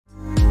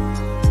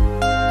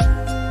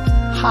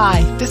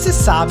Hi, this is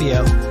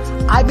Savio.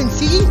 I've been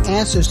seeking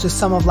answers to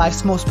some of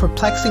life's most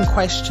perplexing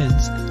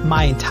questions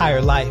my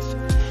entire life.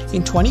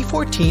 In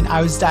 2014,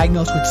 I was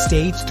diagnosed with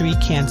stage 3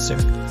 cancer.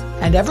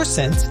 And ever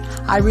since,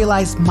 I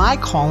realized my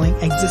calling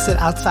existed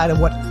outside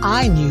of what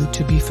I knew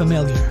to be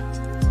familiar.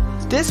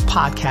 This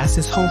podcast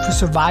is home for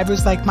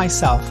survivors like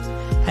myself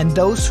and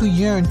those who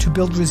yearn to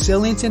build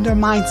resilience in their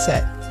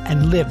mindset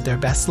and live their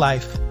best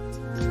life.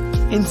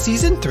 In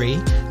Season 3,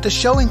 the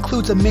show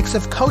includes a mix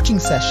of coaching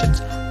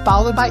sessions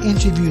followed by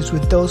interviews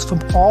with those from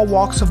all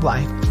walks of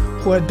life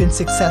who have been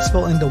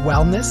successful in the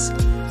wellness,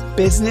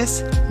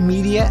 business,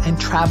 media,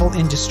 and travel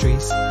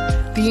industries.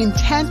 The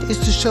intent is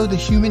to show the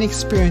human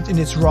experience in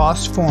its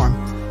rawest form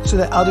so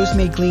that others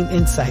may glean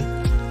insight.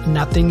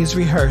 Nothing is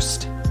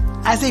rehearsed.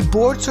 As a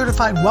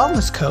board-certified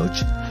wellness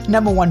coach,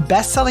 #1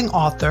 best-selling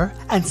author,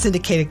 and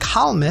syndicated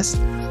columnist,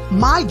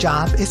 my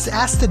job is to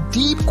ask the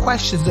deep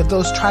questions of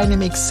those trying to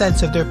make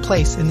sense of their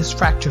place in this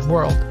fractured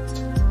world.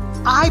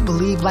 I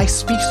believe life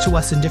speaks to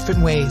us in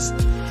different ways.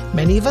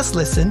 Many of us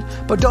listen,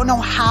 but don't know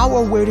how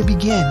or where to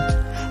begin.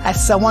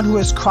 As someone who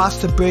has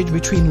crossed the bridge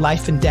between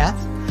life and death,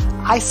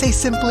 I say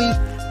simply,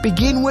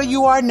 begin where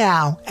you are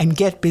now and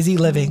get busy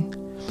living.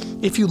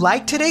 If you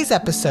liked today's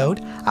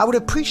episode, I would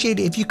appreciate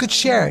it if you could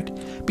share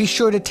it. Be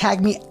sure to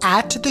tag me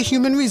at The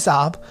Human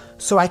Resolve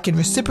so I can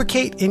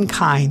reciprocate in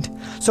kind.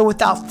 So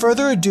without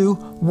further ado,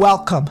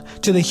 welcome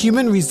to the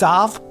Human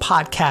Resolve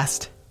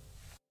podcast.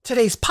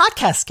 Today's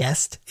podcast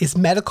guest is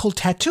medical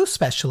tattoo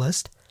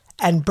specialist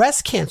and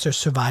breast cancer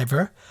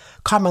survivor,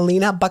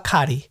 Carmelina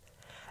Baccari.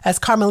 As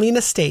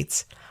Carmelina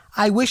states,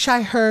 I wish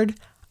I heard,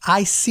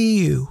 I see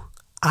you,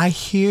 I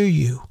hear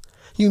you.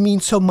 You mean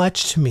so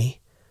much to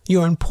me.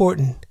 You're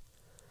important.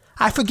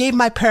 I forgave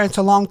my parents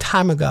a long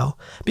time ago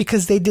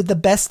because they did the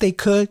best they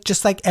could,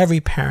 just like every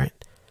parent.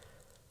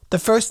 The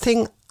first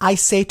thing I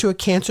say to a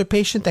cancer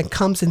patient that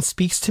comes and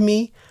speaks to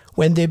me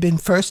when they've been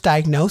first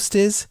diagnosed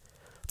is,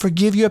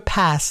 forgive your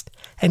past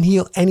and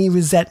heal any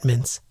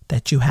resentments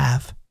that you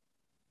have.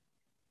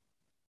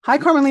 Hi,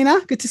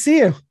 Carmelina. Good to see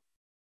you.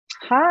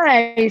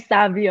 Hi,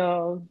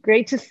 Savio.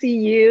 Great to see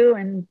you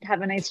and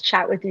have a nice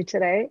chat with you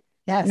today.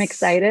 Yes. I'm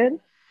excited.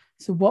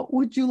 So what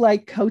would you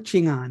like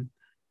coaching on?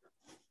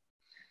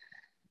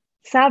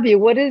 Savio,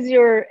 what is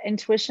your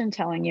intuition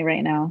telling you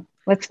right now?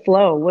 Let's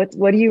flow. What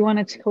do you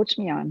want to coach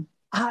me on?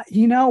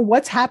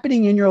 What's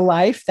happening in your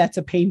life that's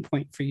a pain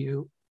point for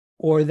you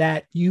or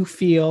that you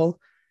feel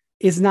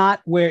is not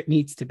where it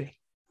needs to be?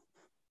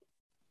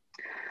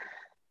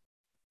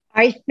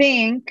 I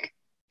think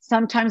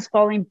sometimes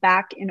falling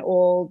back in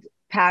old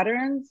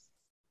patterns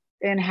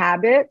and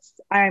habits,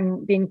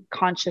 I'm being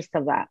conscious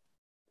of that.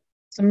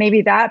 So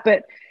maybe that,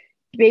 but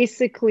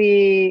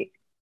basically,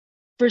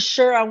 for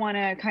sure, I want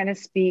to kind of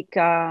speak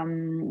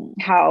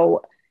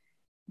how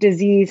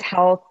disease,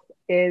 health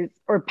is,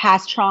 or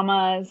past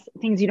traumas,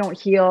 things you don't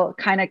heal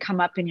kind of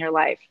come up in your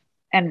life.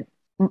 And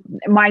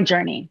my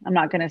journey, I'm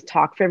not going to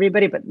talk for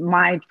everybody, but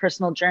my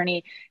personal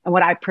journey and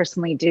what I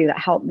personally do that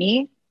helped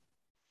me.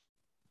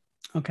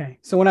 Okay.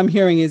 So what I'm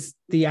hearing is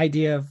the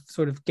idea of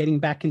sort of getting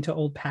back into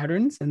old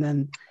patterns and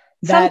then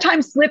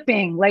sometimes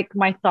slipping like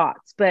my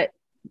thoughts, but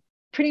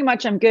pretty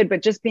much I'm good,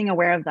 but just being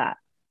aware of that.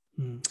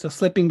 So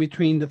slipping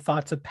between the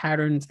thoughts of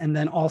patterns and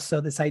then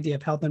also this idea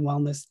of health and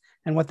wellness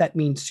and what that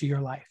means to your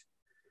life.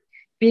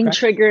 Being Correct?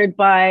 Triggered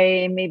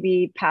by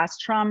maybe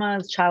past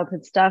traumas,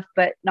 childhood stuff,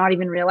 but not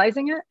even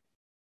realizing it.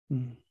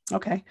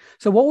 Okay.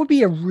 So what would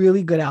be a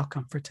really good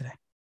outcome for today?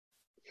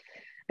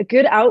 A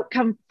good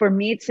outcome for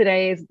me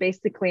today is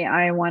basically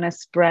I want to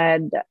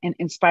spread and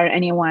inspire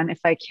anyone if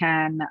I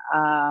can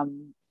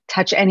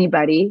touch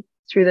anybody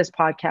through this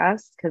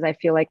podcast, because I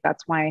feel like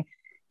that's why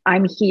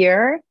I'm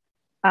here,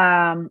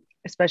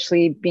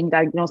 especially being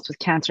diagnosed with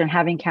cancer and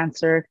having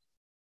cancer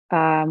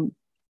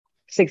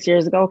 6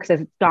 years ago,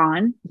 because it's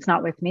gone. It's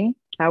not with me.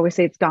 I always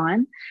say it's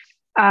gone.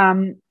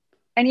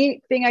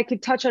 Anything I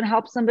could touch on,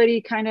 help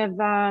somebody kind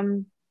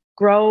of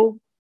grow,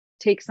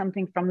 take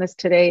something from this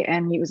today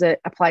and use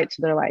it, apply it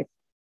to their life.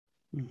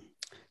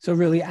 So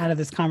really out of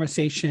this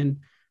conversation,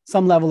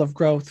 some level of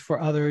growth for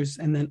others,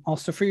 and then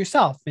also for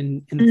yourself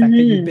in the fact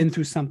that you've been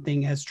through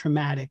something as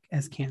traumatic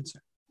as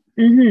cancer.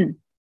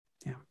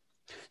 Yeah.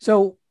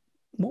 So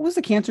what was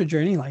the cancer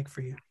journey like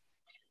for you?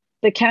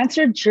 The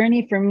cancer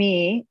journey for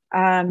me,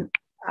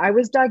 I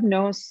was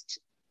diagnosed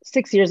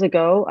 6 years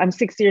ago. I'm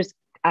 6 years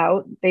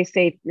out. They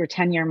say your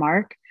 10-year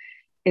mark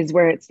is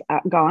where it's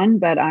gone,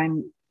 but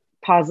I'm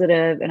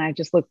positive and I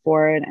just look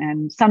forward.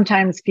 And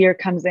sometimes fear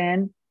comes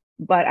in,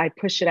 but I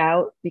push it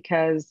out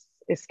because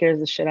it scares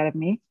the shit out of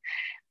me.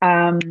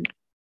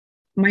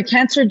 My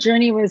cancer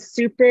journey was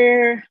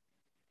super,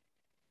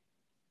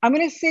 I'm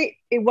going to say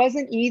it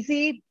wasn't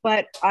easy,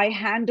 but I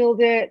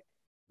handled it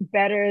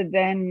better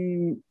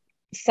than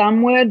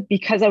some would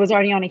because I was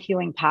already on a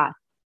healing path.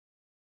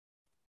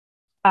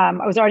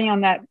 I was already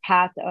on that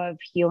path of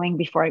healing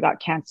before I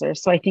got cancer.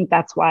 So I think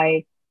that's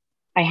why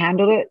I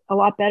handled it a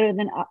lot better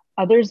than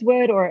others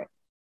would, or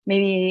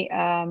maybe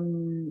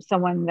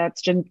someone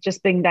that's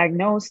just been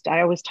diagnosed.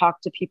 I always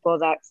talk to people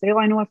that say, oh,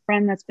 I know a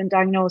friend that's been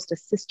diagnosed, a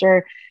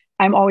sister.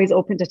 I'm always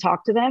open to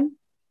talk to them.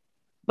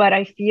 But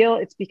I feel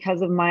it's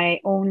because of my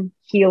own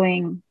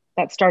healing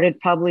that started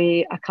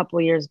probably a couple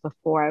of years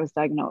before I was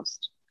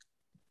diagnosed.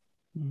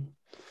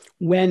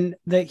 When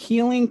the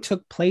healing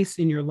took place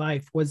in your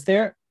life, was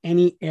there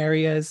any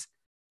areas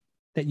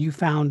that you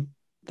found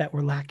that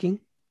were lacking?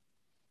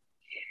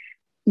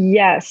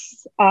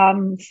 Yes.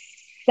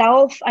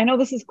 I know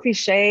this is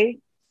cliche,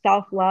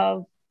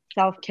 self-love,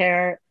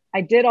 self-care.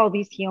 I did all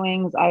these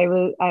healings.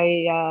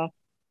 I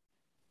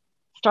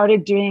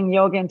started doing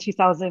yoga in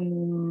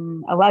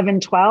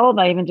 2011, 12.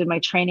 I even did my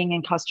training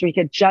in Costa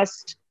Rica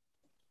just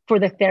for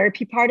the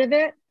therapy part of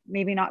it.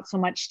 Maybe not so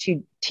much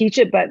to teach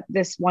it, but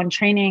this one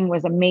training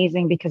was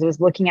amazing because it was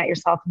looking at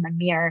yourself in the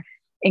mirror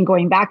and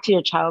going back to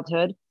your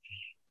childhood.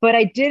 But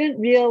I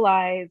didn't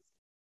realize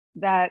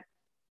that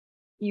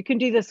you can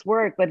do this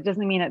work, but it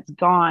doesn't mean it's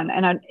gone.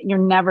 And you're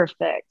never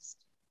fixed.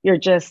 You're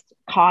just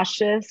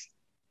cautious,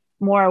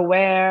 more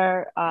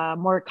aware,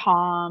 more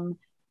calm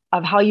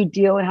of how you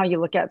deal and how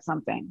you look at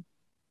something.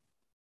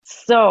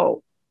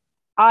 So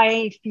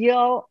I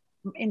feel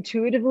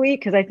intuitively,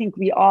 because I think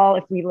we all,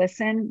 if we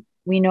listen,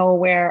 we know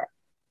where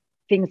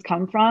things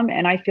come from.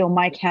 And I feel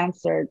my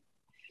cancer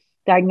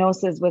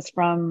diagnosis was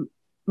from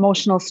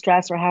emotional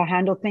stress or how I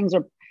handled things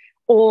or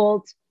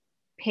old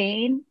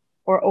pain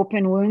or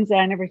open wounds that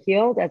I never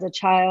healed as a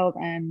child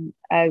and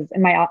as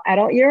in my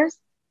adult years.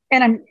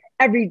 And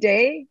every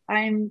day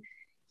I'm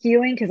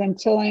healing because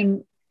until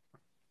I'm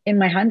in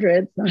my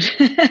hundreds,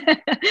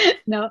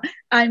 no,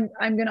 I'm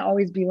going to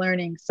always be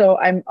learning. So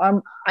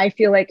I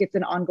feel like it's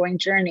an ongoing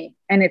journey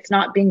and it's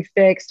not being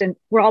fixed and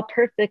we're all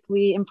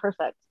perfectly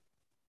imperfect.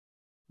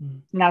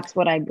 And that's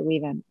what I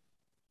believe in.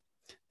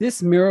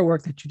 This mirror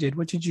work that you did,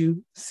 what did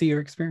you see or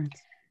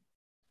experience?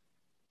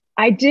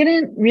 I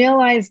didn't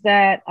realize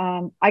that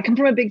I come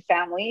from a big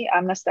family.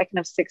 I'm the second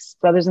of 6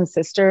 brothers and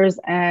sisters.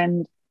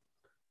 And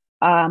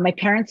my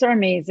parents are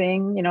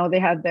amazing. You know, they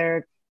had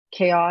their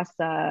chaos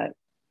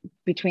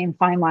between between a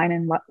fine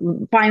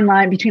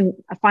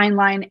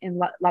line in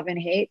love and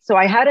hate. So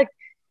I had an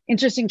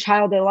interesting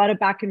childhood, a lot of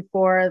back and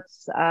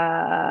forths,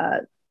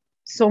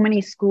 so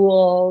many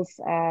schools,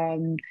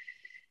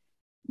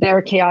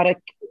 their chaotic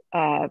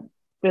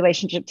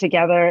relationship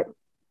together.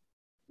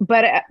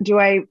 But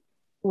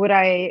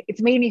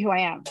it's made me who I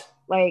am.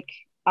 Like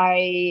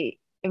I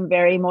am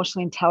very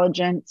emotionally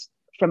intelligent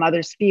from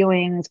others'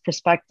 feelings,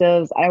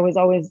 perspectives. I was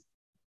always,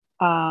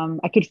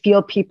 I could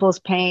feel people's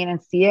pain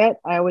and see it.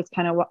 I always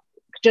kind of,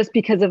 just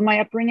because of my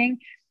upbringing,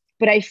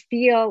 but I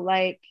feel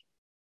like,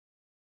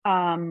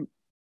 and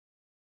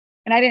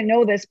I didn't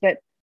know this, but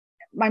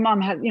my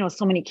mom had,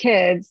 so many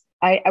kids.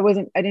 I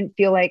didn't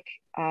feel like,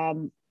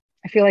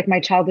 I feel like my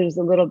childhood was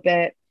a little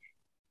bit,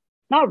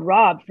 not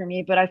robbed for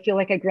me, but I feel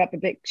like I grew up a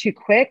bit too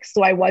quick.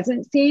 So I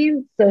wasn't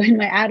seen. So in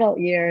my adult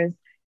years,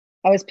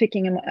 I was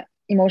picking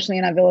emotionally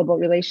unavailable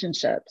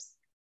relationships.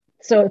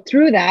 So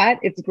through that,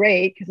 it's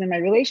great because in my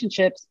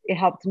relationships, it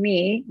helped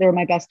me, they were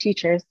my best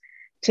teachers,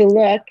 to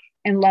look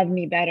and love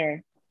me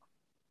better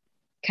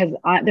because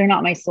they're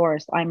not my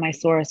source. I'm my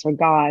source or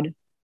God.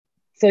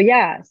 So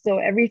yeah, so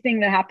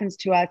everything that happens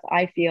to us,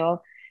 I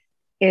feel,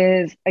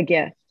 is a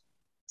gift.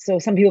 So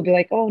some people be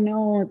like, oh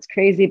no, it's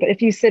crazy. But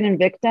if you sit in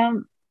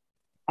victim,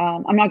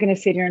 I'm not going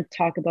to sit here and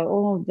talk about,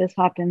 oh, this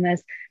happened,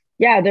 this.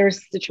 Yeah,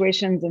 there's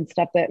situations and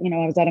stuff that,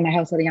 I was out of my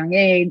house at a young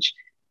age.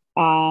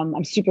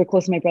 I'm super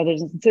close to my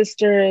brothers and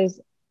sisters.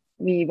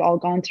 We've all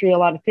gone through a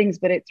lot of things,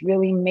 but it's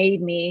really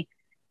made me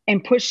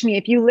and pushed me.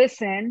 If you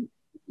listen,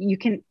 you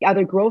can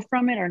either grow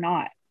from it or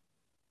not,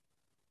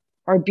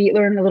 or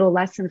learn a little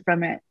lesson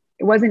from it.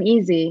 It wasn't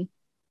easy,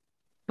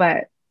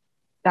 but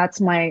that's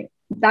the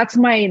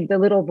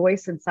little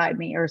voice inside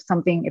me or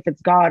something. If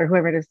it's God or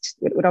whoever it is,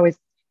 it would always,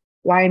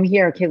 why I'm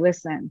here. Okay,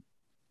 listen.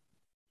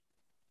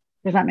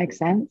 Does that make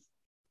sense?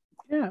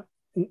 Yeah.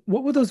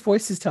 What were those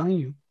voices telling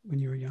you when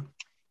you were young?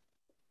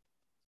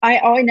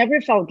 I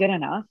never felt good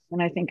enough.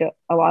 And I think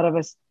a lot of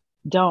us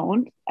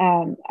don't.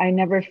 I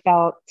never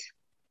felt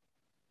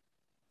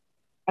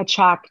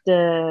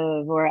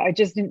attractive, or I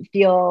just didn't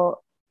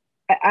feel,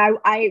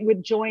 I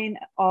would join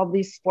all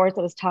these sports.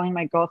 I was telling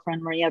my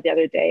girlfriend Maria the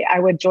other day, I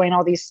would join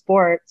all these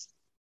sports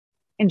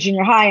in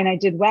junior high and I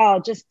did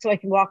well just so I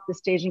could walk the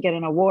stage and get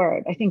an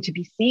award, I think, to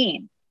be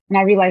seen. And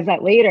I realized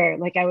that later,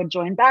 like I would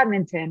join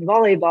badminton,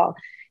 volleyball,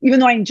 even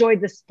though I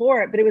enjoyed the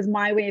sport, but it was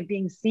my way of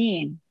being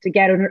seen to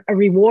get a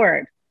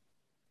reward.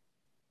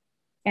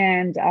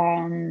 And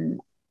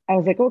I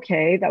was like,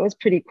 okay, that was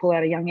pretty cool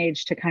at a young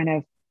age to kind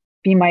of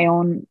be my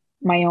own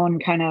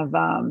kind of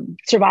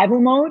survival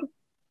mode.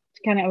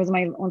 It was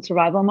my own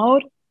survival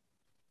mode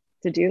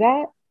to do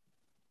that.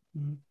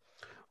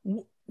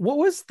 What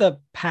was the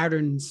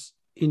patterns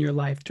in your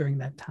life during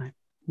that time?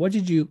 What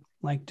did you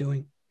like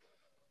doing?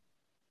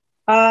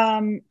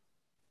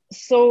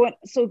 So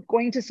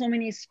going to so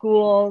many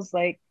schools,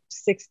 like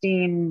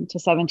 16 to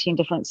 17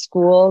 different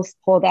schools,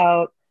 pulled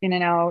out in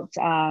and out.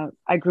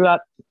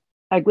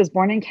 I was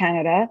born in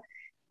Canada,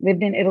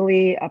 lived in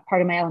Italy a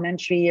part of my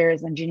elementary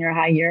years and junior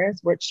high years,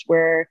 which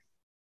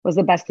was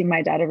the best thing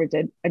my dad ever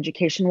did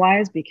education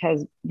wise,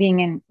 because living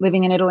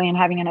in Italy and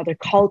having another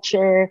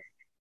culture,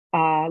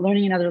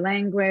 learning another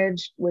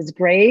language was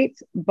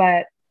great,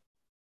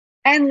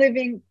 and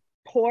living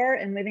poor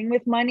and living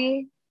with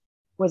money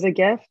was a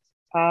gift.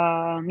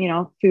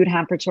 Food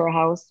hampered to our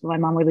house. My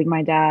mom would leave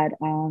my dad,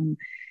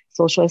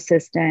 social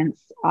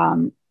assistance.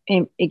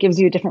 It gives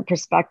you a different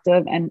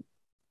perspective and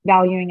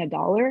valuing a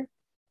dollar.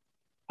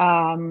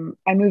 I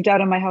moved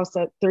out of my house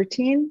at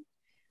 13.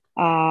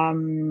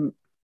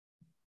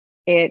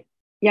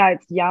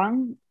 It's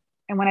young.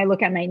 And when I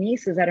look at my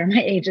nieces that are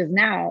my ages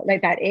now,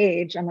 like that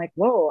age, I'm like,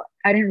 whoa,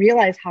 I didn't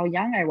realize how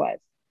young I was.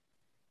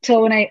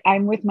 Till when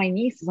I'm with my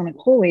nieces, I'm like,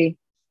 holy.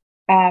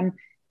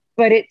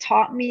 But it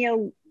taught me a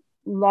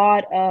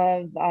lot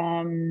of,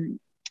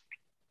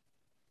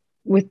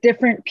 with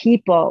different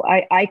people,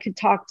 I could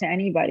talk to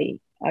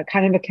anybody,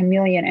 kind of a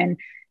chameleon,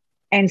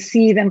 and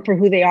see them for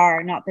who they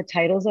are, not the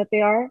titles that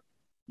they are.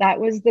 That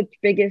was the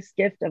biggest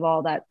gift of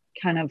all that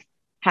kind of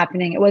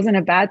happening. It wasn't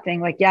a bad thing.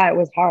 Like, yeah, it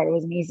was hard. It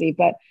wasn't easy,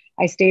 but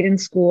I stayed in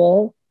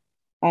school.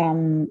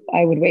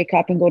 I would wake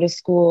up and go to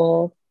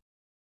school.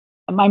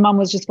 My mom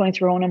was just going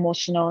through her own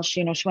emotional.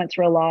 She went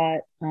through a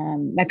lot.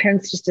 My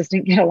parents just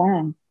didn't get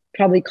along,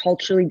 probably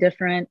culturally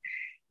different,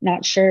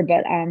 not sure.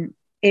 But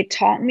it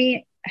taught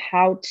me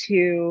how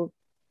to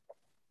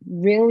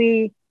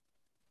really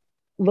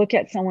look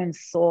at someone's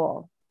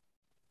soul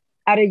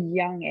at a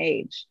young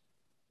age,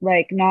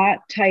 like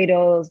not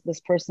titles.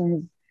 This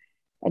person's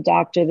a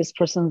doctor, this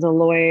person's a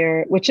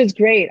lawyer, which is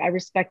great. I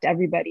respect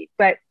everybody,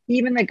 but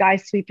even the guy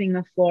sweeping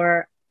the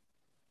floor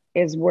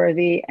is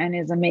worthy and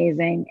is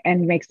amazing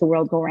and makes the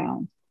world go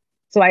round.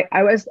 So I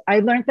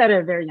learned that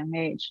at a very young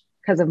age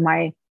because of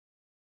my,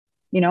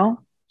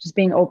 just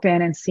being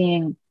open and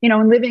seeing,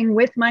 and living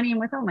with money and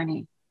without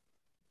money,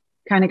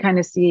 kind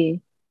of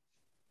see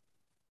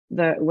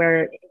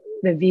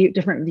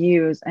different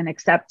views and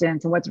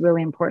acceptance and what's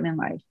really important in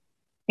life.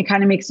 It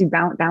kind of makes you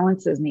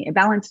balances me. It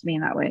balanced me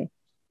in that way.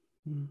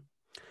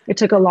 It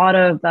took a lot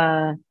of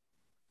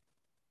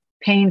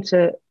pain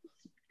to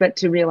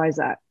realize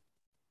that.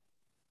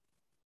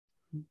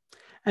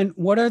 And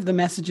what are the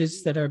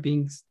messages that are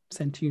being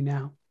sent to you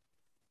now?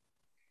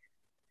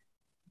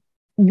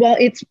 Well,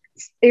 it's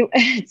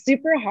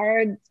super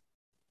hard.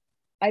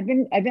 I've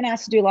been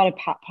asked to do a lot of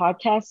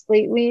podcasts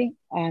lately.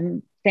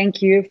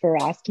 Thank you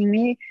for asking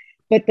me.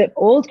 But the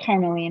old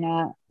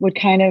Carmelina would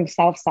kind of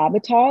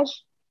self-sabotage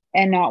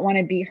and not want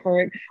to be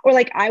heard. Or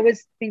like I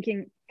was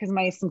thinking, because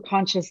my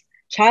subconscious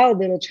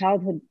little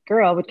childhood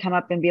girl would come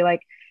up and be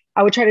like,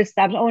 I would try to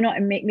sabotage, oh no,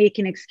 and make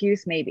an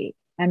excuse, maybe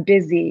I'm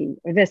busy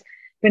or this.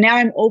 But now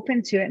I'm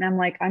open to it and I'm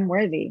like, I'm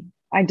worthy.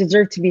 I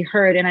deserve to be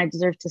heard and I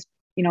deserve to,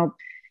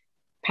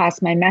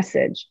 pass my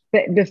message.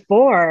 But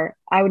before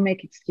I would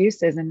make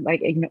excuses and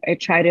like I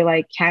try to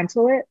like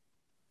cancel it.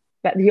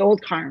 But the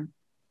old Carm,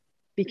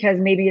 because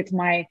maybe it's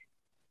my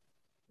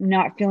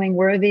not feeling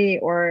worthy,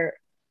 or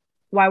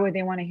why would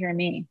they want to hear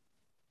me?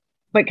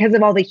 But because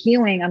of all the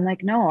healing, I'm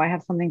like, no, I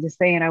have something to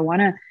say and I want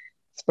to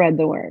spread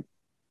the word.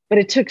 But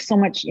it took so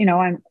much,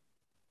 I'm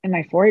in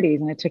my 40s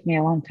and it took me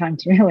a long time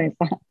to realize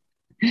that,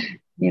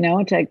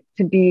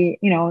 to be,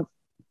 to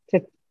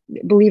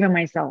believe in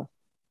myself.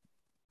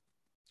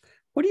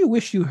 What do you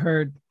wish you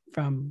heard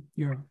from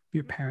your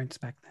parents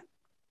back then?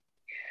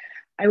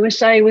 I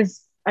wish I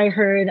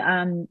heard,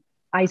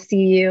 I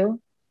see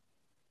you,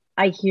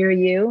 I hear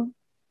you.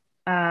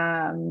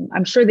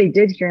 I'm sure they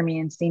did hear me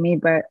and see me,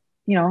 but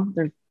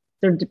they're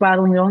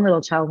battling their own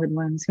little childhood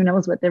wounds. Who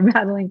knows what they're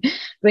battling?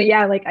 But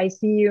yeah, like I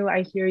see you,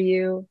 I hear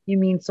you. You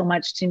mean so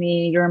much to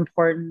me. You're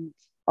important.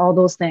 All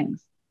those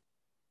things.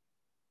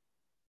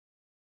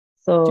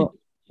 So,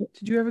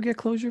 did you ever get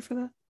closure for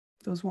that?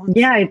 Those ones?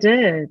 Yeah, I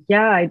did.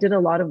 Yeah, I did a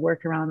lot of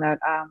work around that.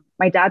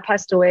 My dad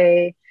passed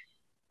away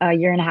a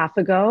year and a half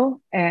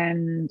ago,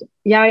 and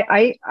yeah,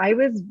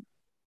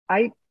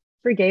 I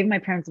forgave my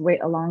parents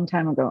a long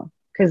time ago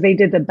because they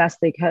did the best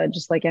they could,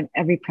 just like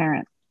every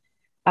parent.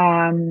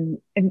 And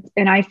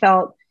I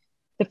felt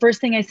the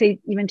first thing I say,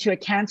 even to a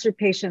cancer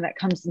patient that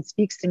comes and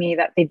speaks to me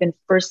that they've been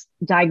first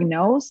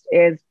diagnosed,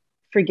 is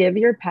forgive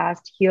your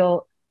past,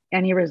 heal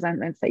any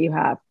resentments that you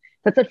have.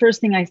 That's the first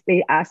thing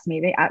they ask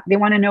me. They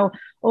want to know,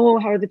 oh,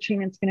 how are the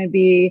treatments going to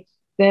be,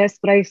 this?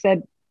 But I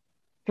said,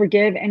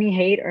 forgive any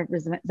hate or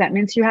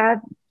resentments you have,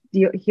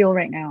 heal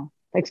right now.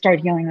 Like start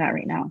healing that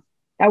right now.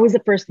 That was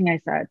the first thing I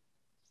said.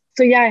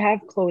 So yeah, I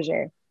have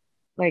closure.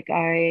 Like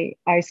I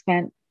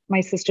spent,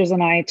 my sisters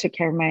and I took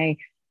care of my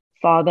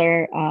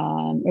father. It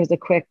was a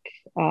quick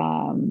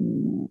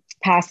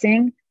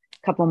passing,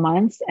 a couple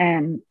months,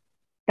 and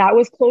that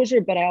was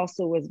closure. But I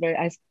also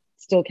I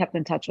still kept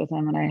in touch with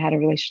him, and I had a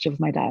relationship with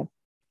my dad.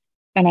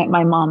 And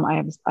my mom,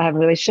 I have a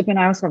relationship, and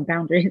I also have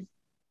boundaries.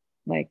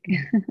 Like,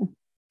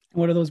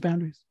 what are those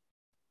boundaries?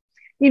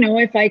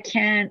 If I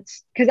can't,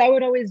 because I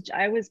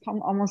was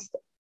almost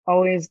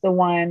always the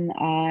one.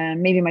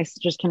 Maybe my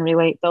sisters can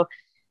relate. So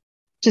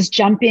just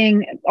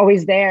jumping,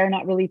 always there,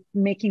 not really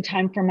making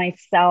time for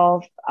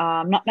myself,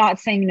 not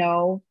saying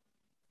no.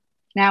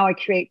 Now I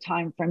create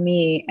time for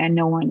me, and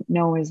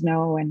no is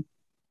no. And,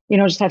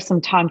 just have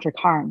some time for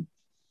calm.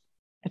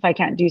 If I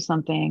can't do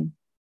something,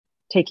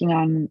 taking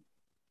on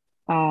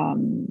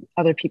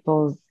other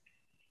people's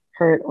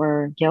hurt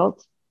or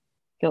guilt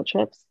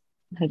trips.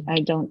 I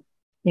don't,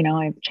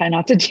 I try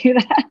not to do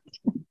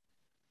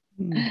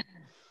that.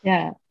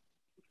 Yeah.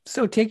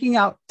 So taking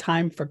out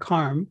time for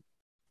calm,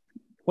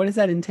 what does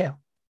that entail?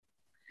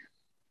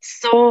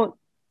 So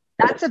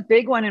that's a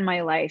big one in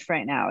my life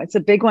right now. It's a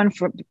big one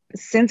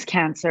since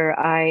cancer.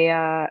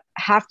 I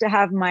have to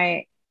have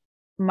my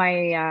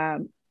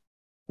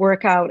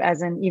workout,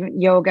 as in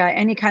even yoga,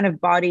 any kind of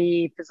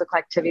body physical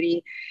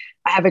activity.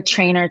 I have a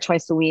trainer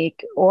twice a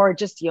week, or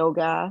just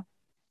yoga,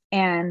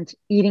 and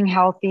eating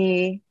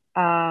healthy.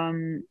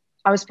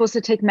 I was supposed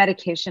to take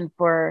medication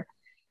for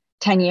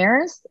 10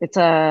 years. It's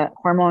a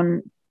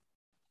hormone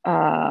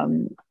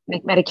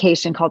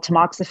medication called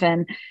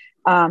tamoxifen.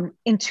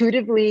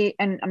 Intuitively,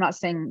 and I'm not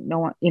saying no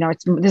one,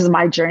 this is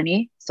my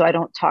journey, so I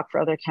don't talk for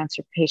other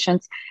cancer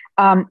patients.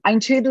 I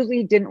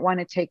intuitively didn't want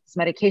to take this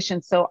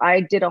medication. So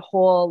I did a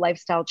whole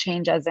lifestyle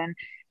change, as in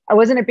I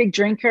wasn't a big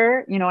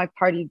drinker. I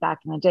partied back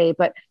in the day,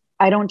 but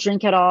I don't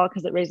drink at all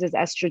because it raises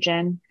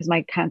estrogen, because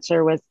my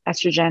cancer was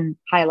estrogen,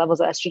 high levels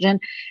of estrogen.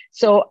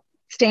 So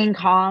staying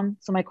calm.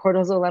 So my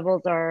cortisol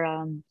levels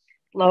are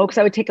low, because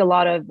I would take a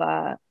lot of,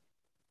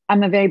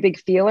 I'm a very big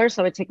feeler.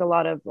 So I would take a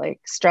lot of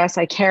like stress.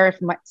 I care if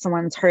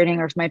someone's hurting,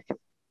 or if my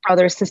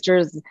brother or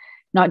sister's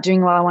not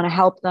doing well, I want to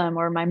help them,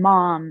 or my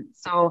mom.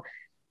 So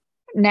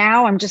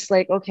now I'm just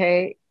like,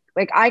 okay,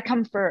 like I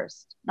come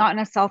first, not in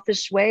a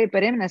selfish way,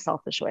 but in a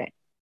selfish way.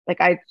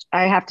 Like I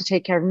have to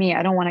take care of me.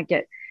 I don't want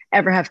to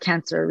ever have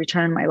cancer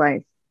return in my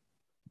life.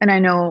 And I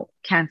know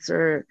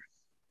cancer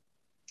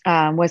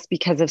was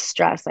because of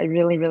stress. I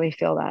really, really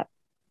feel that.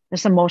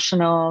 There's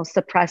emotional,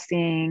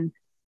 suppressing,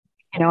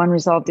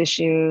 unresolved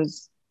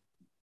issues,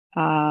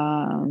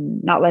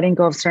 not letting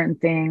go of certain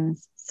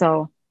things.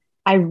 So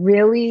I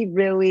really,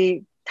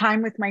 really,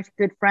 time with my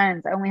good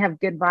friends. I only have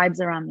good vibes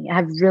around me. I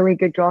have really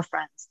good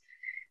girlfriends.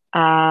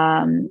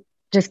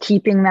 Just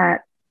keeping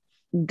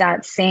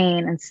that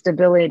sane and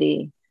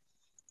stability.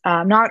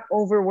 Not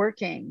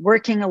overworking,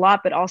 working a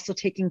lot, but also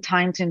taking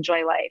time to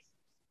enjoy life.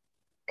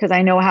 Because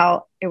I know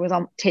how it was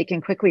all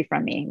taken quickly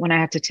from me when I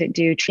had to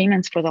do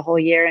treatments for the whole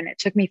year. And it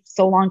took me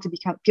so long to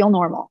feel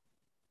normal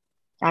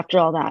after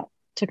all that.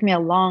 It took me a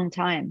long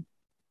time.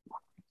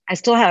 I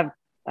still have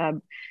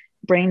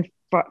brain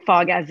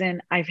fog, as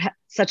in I've had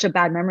such a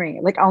bad memory.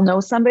 Like I'll know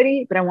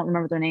somebody, but I won't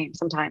remember their name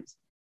sometimes.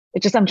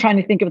 It's just I'm trying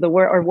to think of the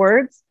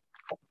words.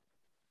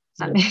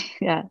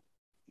 Yeah.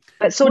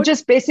 But so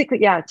just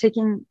basically,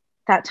 taking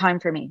that time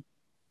for me.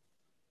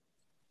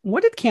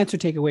 What did cancer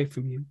take away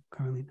from you,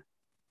 Carmelina?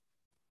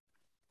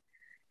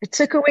 It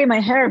took away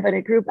my hair, but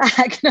it grew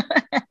back.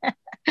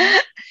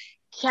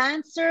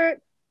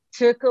 Cancer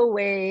took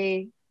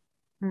away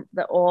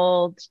the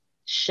old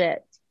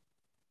shit.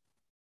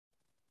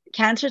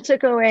 Cancer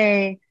took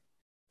away,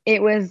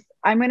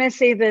 I'm going to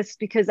say this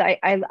because I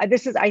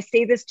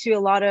say this to a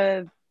lot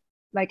of,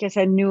 like I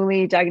said,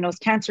 newly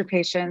diagnosed cancer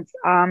patients.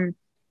 I'm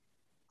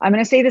going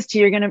to say this to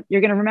you.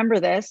 You're going to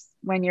remember this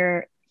when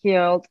you're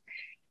healed,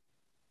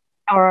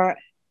 or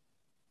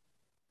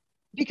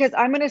because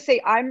I'm going to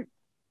say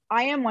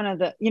I am one of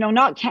the,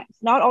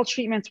 not all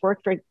treatments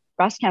work for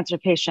breast cancer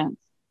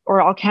patients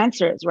or all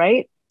cancers,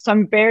 right? So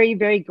I'm very,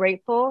 very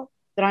grateful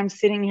that I'm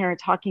sitting here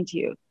talking to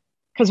you,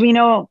 because we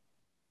know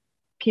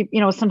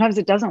people, sometimes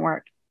it doesn't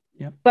work.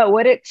 Yep. But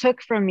what it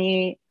took from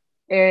me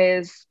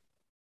is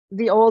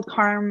the old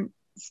karma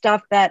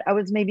stuff that I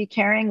was maybe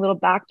carrying, a little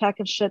backpack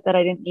of shit that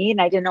I didn't need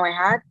and I didn't know I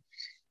had.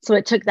 So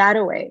it took that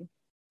away.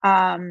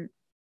 And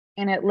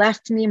it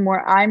left me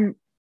more,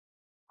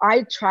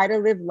 I try to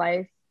live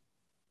life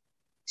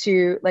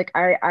to like,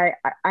 I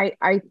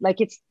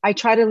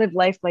try to live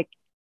life like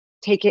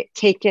take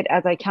it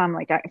as I can.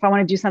 Like if I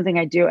want to do something,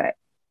 I do it.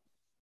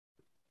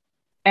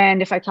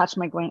 And if I catch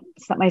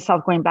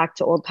myself going back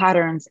to old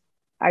patterns,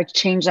 I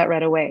change that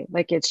right away.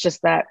 Like it's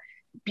just that,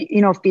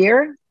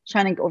 fear,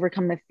 trying to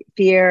overcome the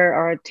fear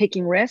or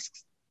taking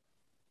risks.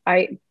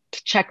 I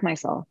check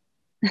myself.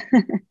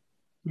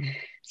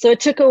 So it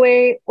took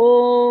away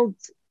old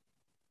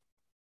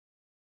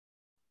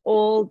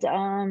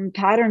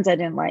patterns I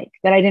didn't like,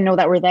 that I didn't know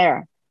that were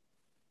there.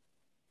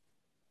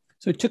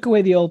 So it took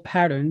away the old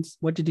patterns.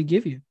 What did it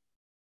give you?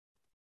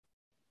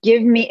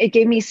 It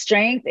gave me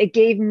strength. It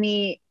gave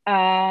me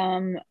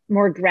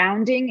more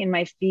grounding in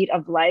my feet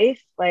of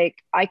life. Like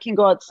I can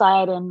go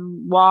outside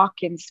and walk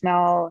and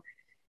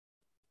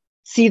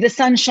see the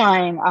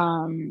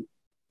sunshine,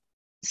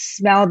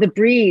 smell the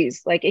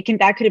breeze. Like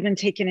that could have been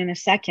taken in a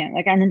second.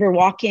 Like I remember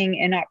walking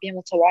and not being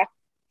able to walk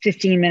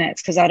 15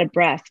 minutes because out of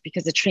breath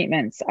because of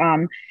treatments.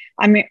 I'm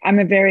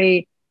a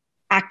very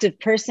active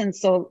person.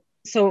 So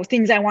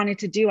things I wanted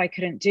to do, I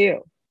couldn't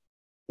do.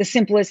 The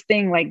simplest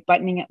thing, like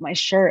buttoning up my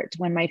shirt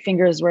when my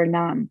fingers were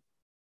numb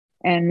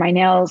and my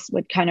nails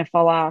would kind of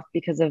fall off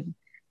because of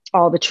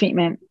all the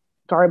treatment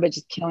garbage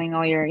is killing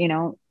all your,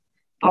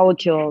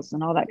 follicles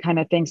and all that kind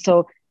of thing.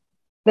 So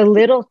the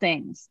little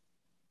things.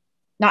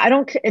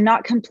 Now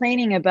not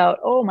complaining about,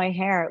 oh, my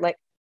hair, like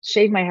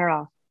shave my hair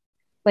off.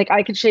 Like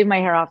I could shave my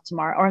hair off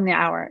tomorrow or in the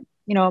hour.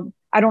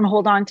 I don't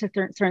hold on to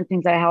certain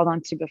things that I held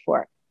on to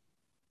before.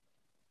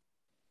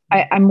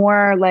 I'm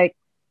more like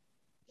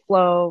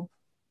flow.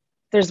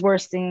 There's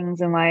worse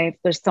things in life.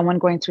 There's someone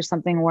going through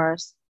something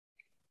worse.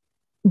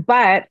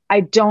 But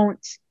I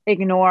don't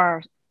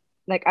ignore,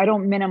 like I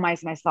don't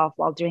minimize myself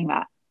while doing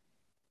that.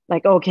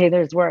 Like, okay,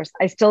 there's worse.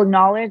 I still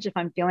acknowledge if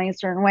I'm feeling a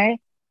certain way,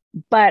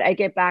 but I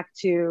get back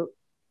to,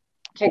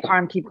 okay,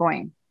 Carm, keep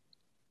going.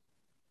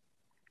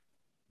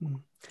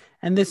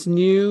 And this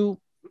new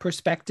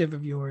perspective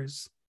of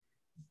yours,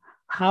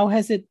 how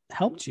has it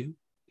helped you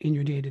in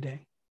your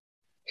day-to-day?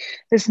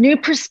 This new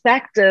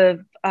perspective,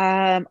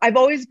 I've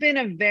always been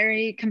a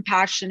very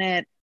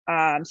compassionate,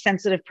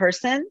 sensitive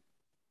person,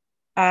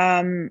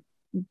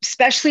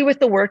 especially with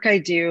the work I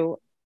do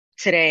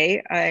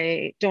today.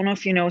 I don't know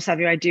if you know,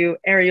 Savio, I do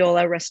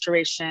areola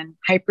restoration,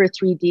 hyper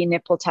 3D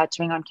nipple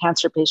tattooing on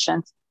cancer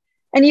patients,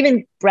 and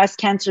even breast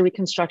cancer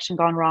reconstruction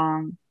gone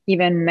wrong,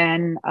 even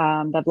men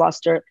that have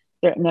lost their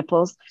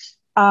nipples.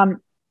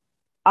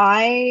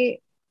 I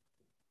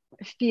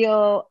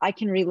feel I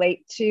can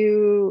relate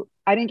to,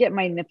 I didn't get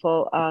my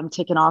nipple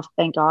taken off,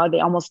 thank God, they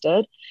almost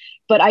did.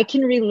 But I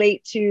can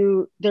relate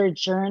to their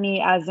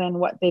journey as in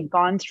what they've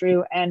gone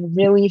through and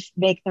really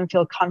make them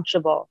feel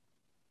comfortable.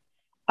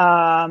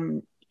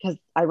 Because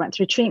I went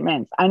through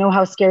treatments. I know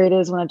how scary it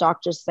is when a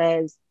doctor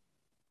says,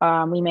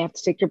 we may have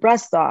to take your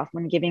breast off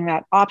when giving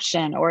that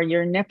option, or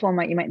your nipple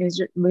you might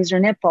lose your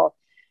nipple.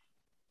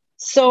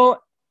 So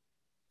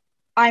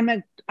I'm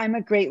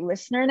a great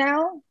listener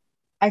now.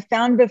 I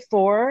found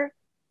before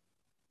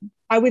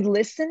I would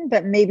listen,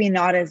 but maybe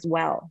not as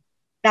well.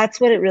 That's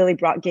what it really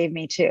gave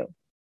me too.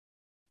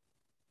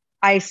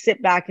 I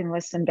sit back and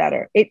listen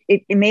better.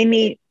 It made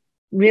me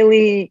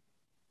really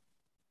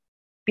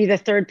be the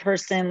third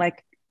person,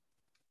 like,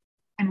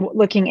 and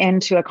looking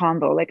into a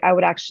combo. Like I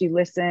would actually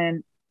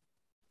listen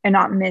and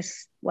not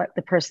miss what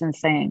the person's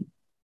saying.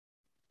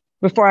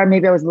 Before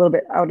maybe I was a little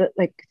bit out of,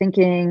 like,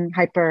 thinking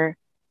hyper.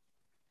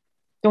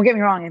 Don't get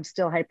me wrong, I'm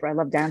still hyper. I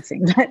love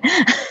dancing,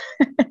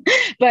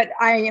 but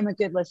I am a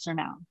good listener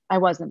now. I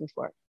wasn't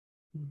before.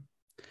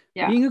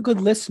 Yeah. Being a good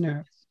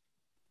listener,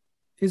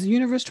 is the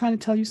universe trying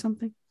to tell you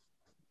something?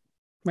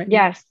 Right?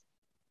 Yes.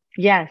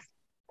 Yes.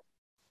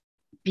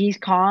 Be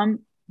calm,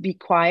 be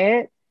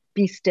quiet,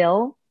 be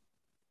still.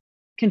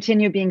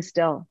 Continue being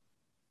still.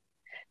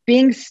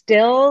 Being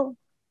still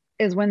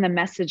is when the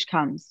message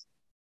comes.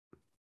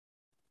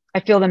 I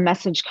feel the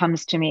message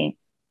comes to me.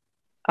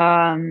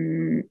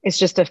 It's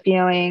just a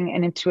feeling,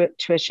 an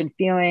intuition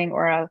feeling,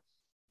 or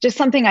just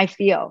something I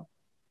feel.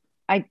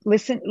 I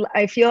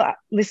feel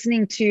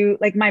listening to,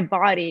 like, my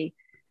body.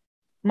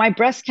 My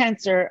breast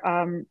cancer,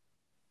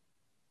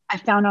 I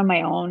found on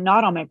my own,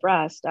 not on my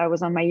breast. I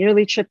was on my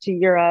yearly trip to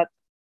Europe.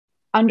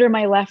 Under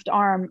my left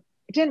arm,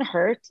 it didn't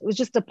hurt. It was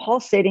just a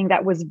pulsating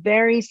that was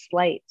very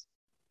slight.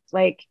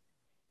 Like,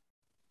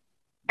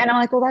 and I'm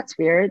like, well, that's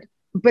weird.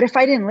 But if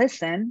I didn't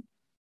listen,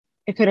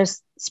 it could have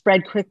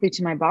spread quickly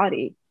to my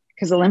body,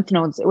 because the lymph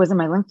nodes, it wasn't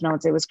my lymph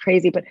nodes. It was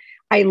crazy. But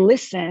I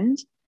listened,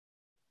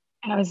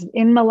 and I was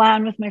in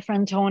Milan with my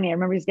friend, Tony. I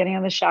remember he's getting out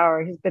of the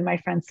shower. He's been my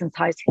friend since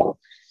high school.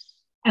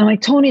 And I'm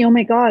like, Tony, oh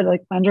my God,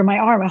 like under my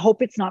arm, I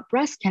hope it's not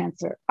breast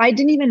cancer. I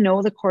didn't even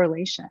know the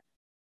correlation,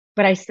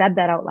 but I said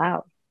that out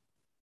loud.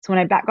 So when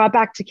I got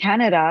back to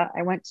Canada,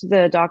 I went to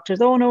the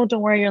doctors. Oh no,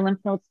 don't worry, your lymph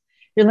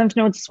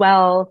nodes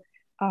swell.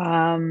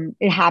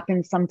 It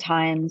happens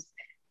sometimes.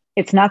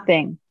 It's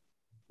nothing.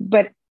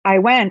 But I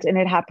went, and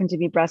it happened to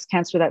be breast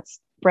cancer that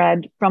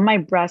spread from my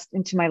breast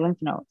into my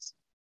lymph nodes.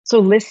 So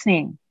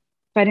listening,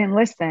 if I didn't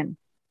listen,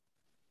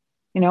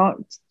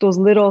 those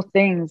little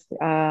things,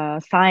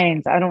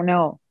 signs, I don't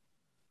know.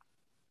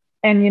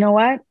 And you know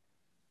what?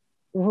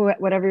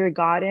 Whatever your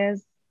God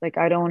is, like,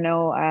 I don't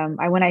know.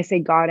 When I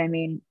say God, I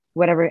mean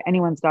whatever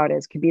anyone's God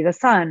is. It could be the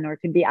sun, or it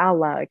could be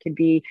Allah. It could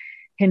be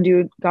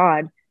Hindu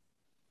God.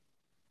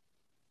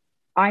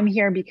 I'm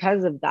here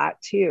because of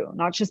that too,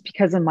 not just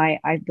because of I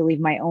believe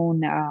my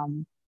own,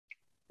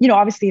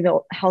 obviously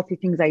the healthy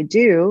things I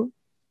do,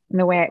 and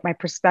the way my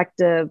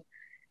perspective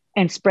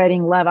and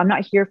spreading love. I'm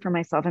not here for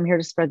myself. I'm here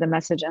to spread the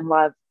message and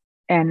love,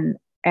 and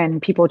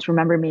people to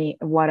remember me,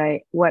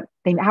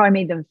 how I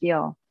made them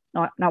feel,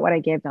 not what I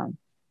gave them.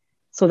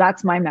 So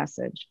that's my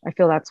message. I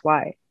feel that's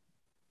why.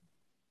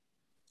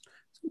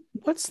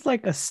 What's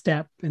like a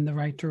step in the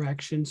right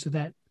direction so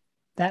that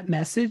that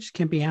message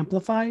can be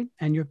amplified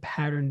and your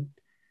pattern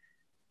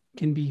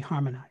can be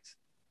harmonized?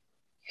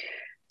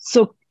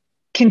 So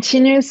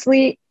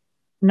continuously,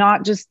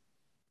 not just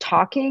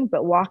talking,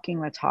 but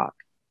walking the talk,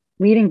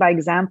 leading by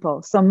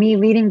example. So me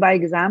leading by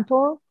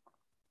example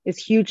is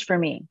huge for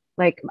me.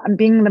 Like, I'm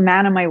being the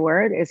man of my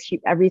word is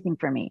everything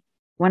for me.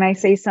 When I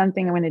say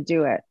something, I'm going to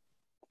do it.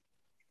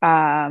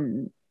 I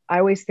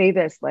always say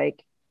this,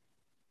 like,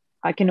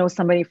 I can know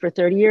somebody for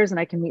 30 years and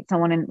I can meet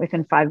someone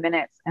within 5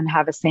 minutes and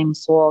have a same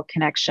soul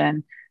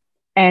connection.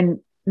 And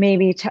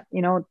maybe,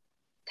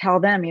 tell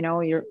them,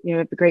 you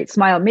have a great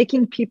smile.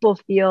 Making people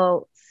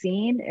feel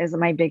seen is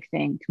my big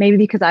thing. Maybe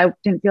because I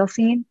didn't feel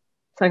seen.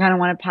 So I kind of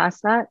want to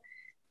pass that.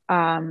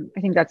 I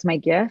think that's my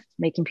gift,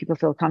 making people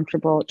feel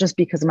comfortable just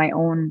because of my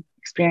own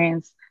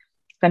experience,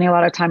 spending a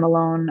lot of time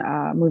alone,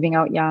 moving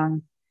out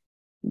young.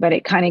 But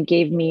it kind of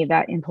gave me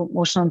that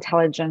emotional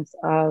intelligence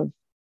of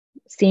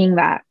seeing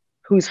that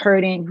who's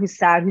hurting, who's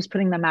sad, who's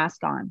putting the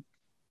mask on.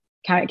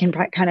 Can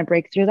kind of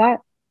break through that.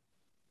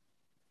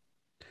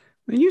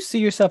 When you see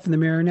yourself in the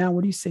mirror now,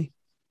 what do you see?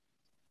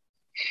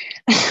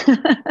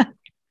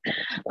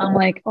 I'm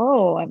like,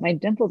 oh, my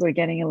dimples are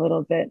getting a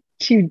little bit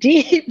too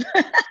deep.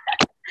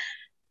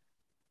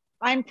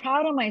 I'm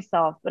proud of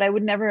myself, but I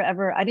would never,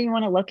 ever, I didn't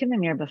want to look in the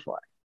mirror before.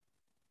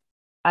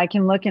 I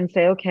can look and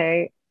say,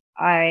 okay,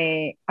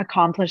 I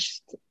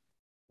accomplished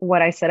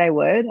what I said I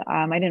would.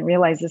 I didn't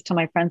realize this till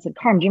my friend said,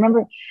 Carm, do you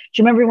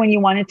remember when you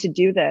wanted to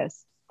do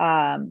this?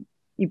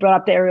 You brought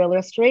up the aerial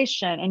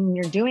illustration and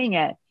you're doing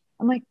it.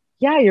 I'm like,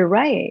 yeah, you're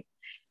right.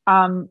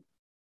 So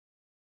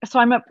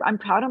I'm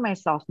proud of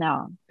myself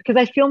now because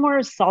I feel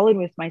more solid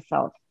with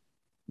myself.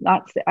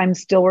 I'm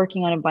still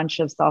working on a bunch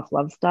of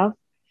self-love stuff,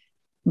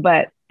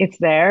 but it's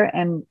there.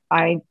 And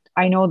I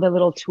know the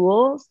little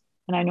tools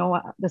and I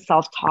know the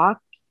self-talk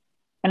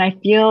and I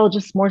feel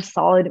just more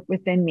solid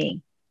within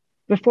me.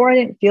 Before I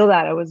didn't feel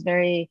that. I was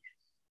very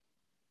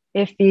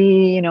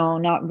iffy,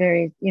 not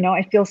very,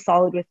 I feel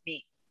solid with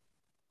me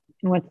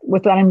and with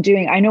what I'm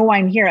doing. I know why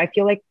I'm here. I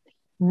feel like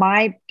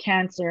my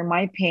cancer,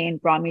 my pain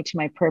brought me to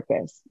my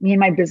purpose. Me and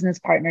my business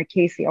partner,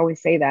 Casey,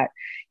 always say that,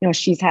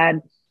 she's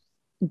had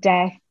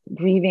death,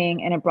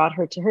 grieving, and it brought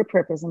her to her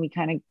purpose. And we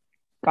kind of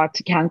got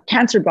to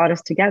cancer brought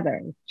us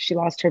together. She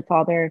lost her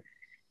father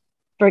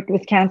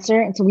with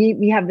cancer. And so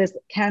we have this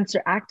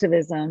cancer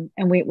activism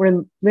and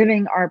we're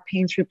living our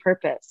pain through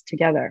purpose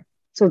together.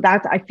 So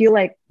I feel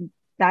like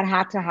that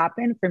had to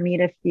happen for me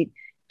to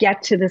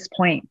get to this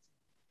point,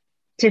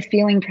 to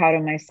feeling proud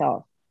of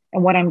myself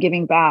and what I'm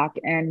giving back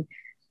and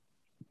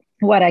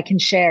what I can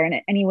share in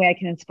any way I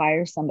can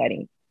inspire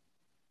somebody.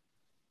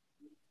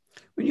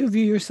 When you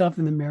view yourself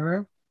in the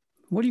mirror,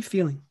 what are you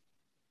feeling?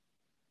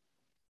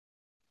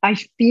 I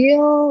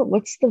feel,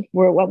 what's the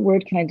word? What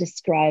word can I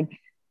describe?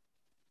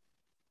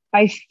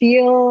 I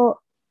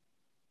feel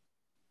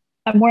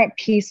I'm more at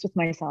peace with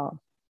myself.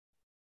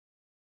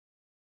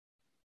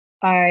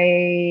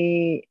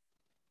 I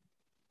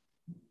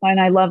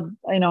love,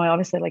 I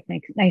obviously like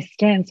nice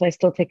skin, so I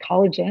still take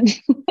collagen.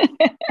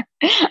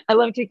 I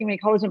love taking my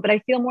collagen, but I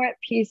feel more at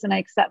peace and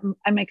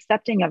I'm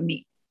accepting of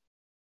me.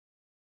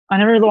 I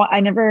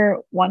never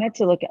wanted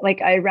to look at,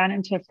 like, I ran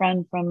into a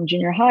friend from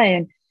junior high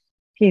and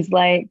he's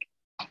like,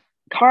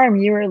 Carm,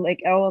 you were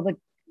like, oh, like,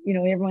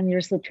 everyone,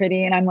 you're so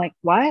pretty. And I'm like,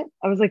 what?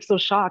 I was like, so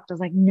shocked. I was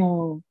like,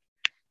 no.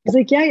 He's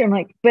like, yeah. I'm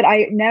like, but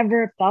I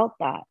never felt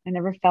that. I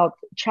never felt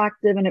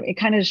attractive. And it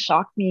kind of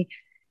shocked me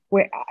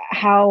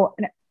how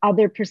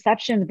other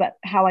perceptions, but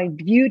how I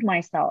viewed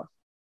myself.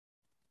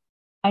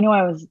 I know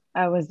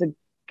I was a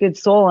good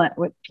soul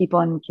with people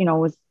and,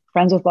 was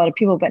friends with a lot of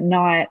people, but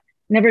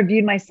never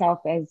viewed myself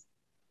as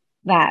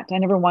that. I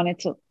never wanted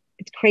to.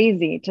 It's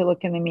crazy to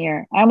look in the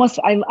mirror. I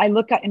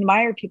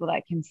admire people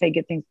that can say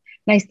good things,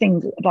 nice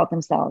things about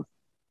themselves.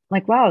 I'm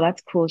like, wow,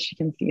 that's cool. She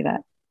can see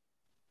that.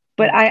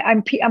 But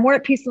I'm more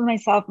at peace with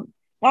myself.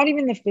 Not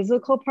even the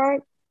physical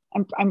part.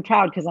 I'm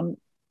proud because I'm,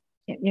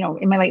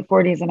 in my late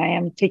 40s and I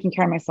am taking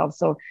care of myself.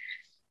 So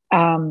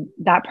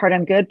that part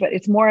I'm good, but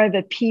it's more of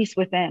the peace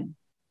within.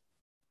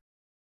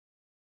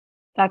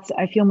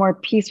 I feel more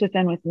peace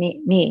within with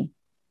me.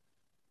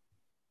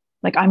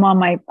 Like I'm on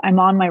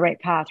my right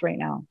path right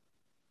now.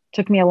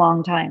 Took me a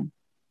long time.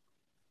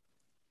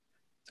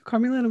 So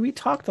Carmelina, we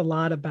talked a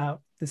lot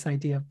about this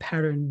idea of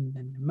pattern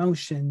and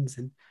emotions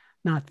and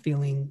not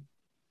feeling,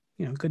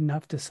 good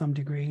enough to some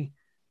degree.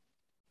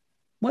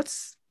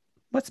 What's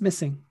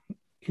missing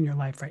in your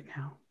life right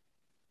now?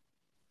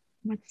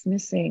 What's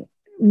missing?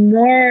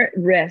 More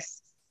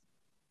risks.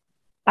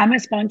 I'm a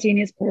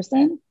spontaneous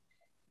person,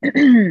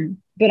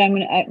 but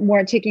I'm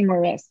more taking more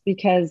risks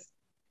because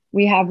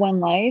we have one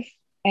life,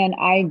 and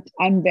I've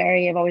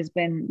always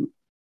been.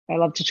 I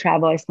love to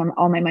travel. I spend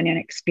all my money on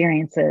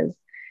experiences.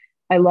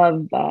 I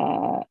love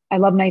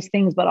nice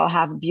things, but I'll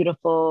have a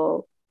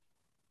beautiful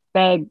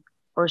bag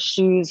or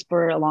shoes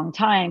for a long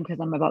time because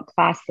I'm about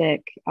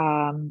classic,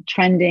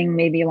 trending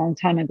maybe a long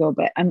time ago,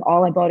 but I'm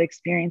all about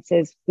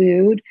experiences,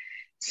 food.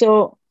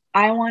 So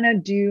I want to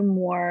do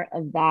more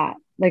of that,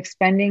 like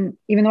spending,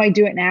 even though I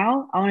do it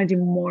now, I want to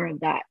do more of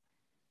that.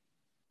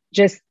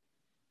 Just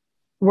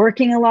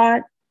working a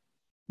lot,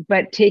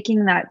 but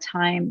taking that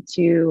time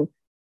to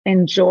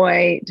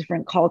enjoy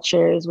different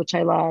cultures, which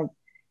I love,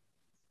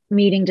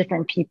 meeting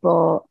different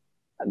people,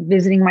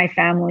 visiting my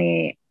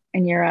family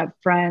in Europe,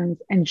 friends,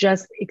 and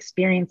just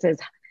experiences,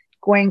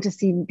 going to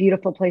see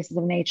beautiful places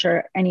of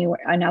nature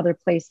anywhere and other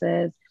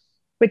places,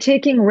 but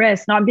taking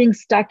risks, not being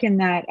stuck in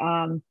that,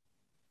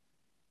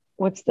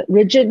 what's the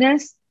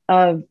rigidness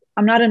of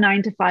I'm not a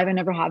 9 to 5. I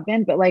never have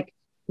been, but like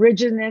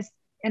rigidness.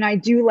 And I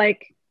do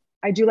like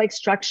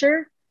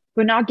structure,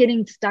 but not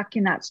getting stuck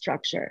in that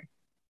structure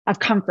of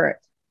comfort.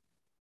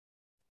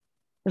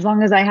 As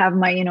long as I have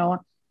my,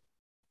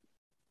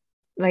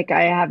 like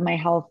I have my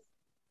health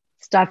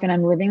stuff and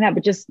I'm living that,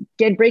 but just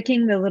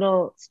breaking the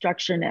little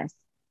structureness,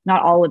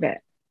 not all of it,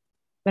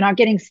 but not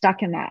getting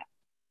stuck in that.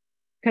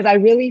 Because I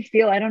really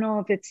feel, I don't know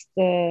if it's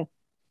the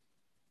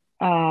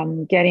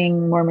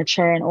getting more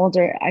mature and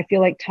older, I feel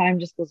like time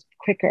just goes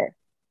quicker.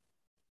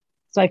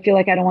 So I feel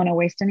like I don't want to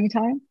waste any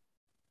time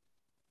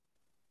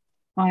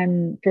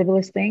on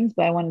frivolous things,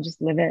 but I want to just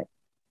live it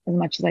as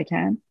much as I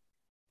can.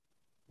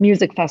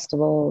 Music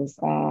festivals,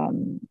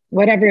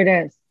 whatever it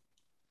is.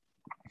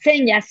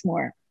 Saying yes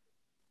more.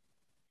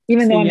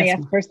 Even though I'm a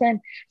yes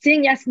person,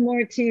 saying yes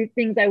more to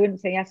things I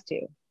wouldn't say yes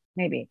to,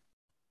 maybe.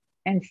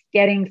 And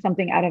getting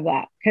something out of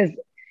that. Because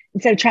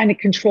instead of trying to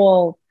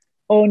control,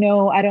 oh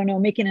no, I don't know,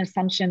 making an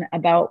assumption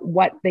about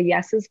what the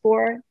yes is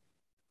for,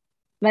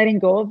 letting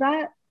go of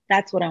that,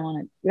 that's what I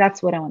want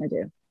to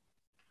do.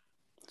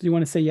 Do you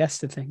want to say yes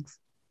to things?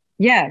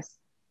 Yes.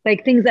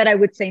 Like things that I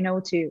would say no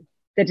to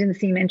that didn't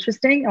seem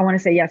interesting, I want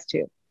to say yes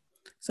to.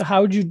 So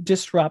how would you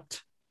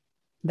disrupt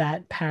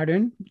that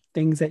pattern,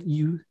 things that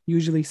you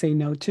usually say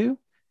no to,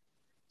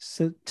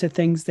 so to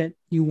things that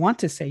you want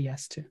to say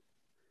yes to?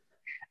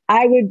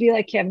 I would be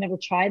like, okay, I've never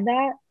tried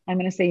that. I'm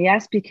going to say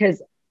yes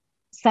because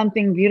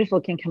something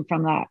beautiful can come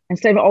from that.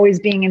 Instead of always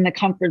being in the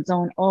comfort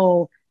zone,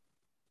 oh,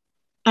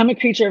 I'm a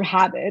creature of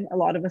habit. A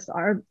lot of us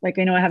are. Like,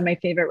 I know I have my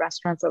favorite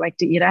restaurants I like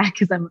to eat at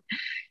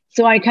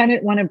so I kind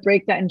of want to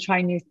break that and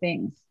try new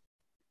things.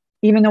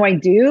 Even though I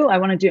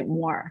want to do it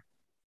more.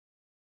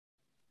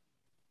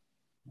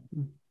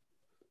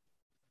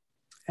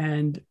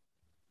 And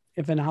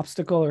if an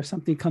obstacle or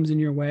something comes in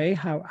your way,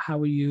 how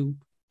would you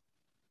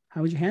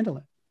handle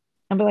it?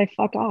 I'd be like,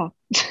 fuck off.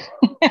 You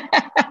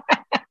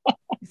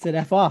said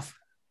F off.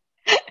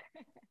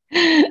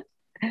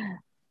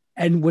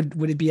 And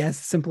would it be as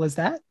simple as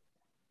that?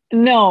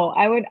 No,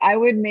 I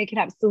would make it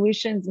have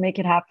solutions, make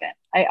it happen.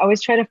 I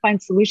always try to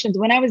find solutions.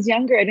 When I was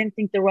younger, I didn't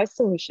think there was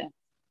solution.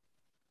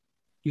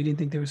 You didn't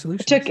think there were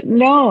solutions?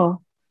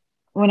 No,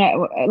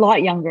 a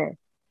lot younger.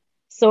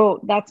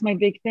 So that's my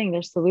big thing.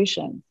 There's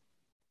solutions.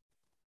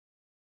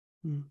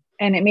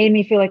 And it made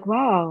me feel like,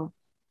 wow,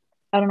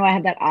 I don't know. I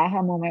had that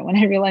aha moment when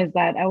I realized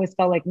that. I always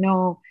felt like,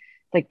 no,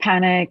 like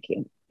panic,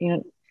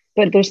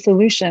 but there's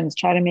solutions.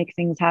 Try to make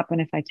things happen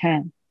if I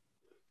can.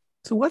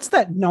 So what's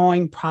that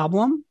gnawing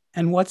problem?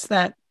 And what's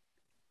that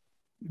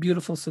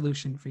beautiful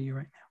solution for you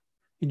right now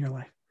in your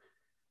life?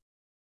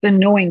 The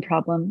knowing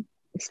problem.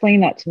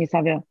 Explain that to me,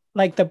 Savio.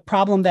 Like the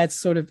problem that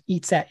sort of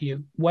eats at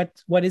you.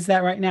 What is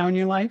that right now in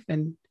your life?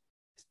 And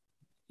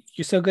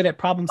you're so good at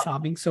problem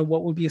solving. So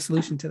what would be a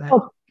solution to that?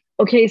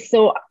 Okay.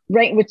 So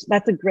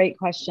that's a great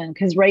question.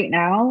 Because right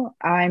now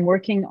I'm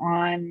working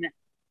on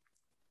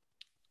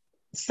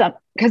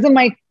because of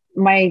my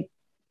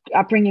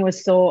upbringing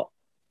was so,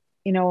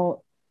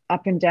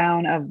 up and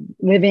down of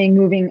living,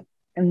 moving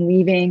and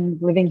leaving,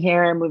 living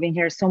here, moving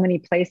here, so many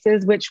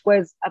places, which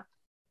was a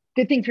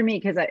good thing for me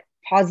because a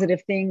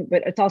positive thing,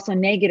 but it's also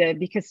negative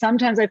because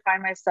sometimes I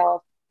find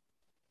myself,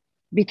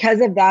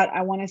 because of that,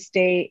 I want to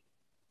stay.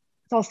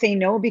 So I'll say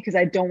no because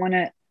I don't want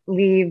to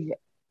leave,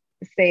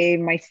 say,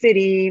 my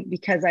city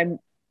because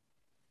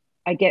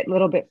I get a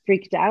little bit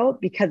freaked out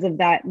because of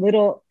that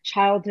little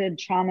childhood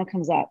trauma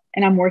comes up.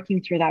 And I'm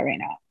working through that right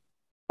now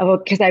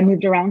because I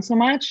moved around so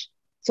much.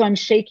 So I'm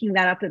shaking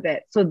that up a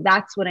bit. So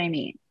that's what I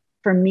mean.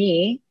 For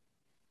me,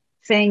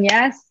 saying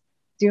yes,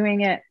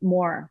 doing it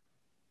more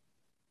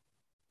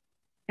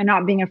and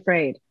not being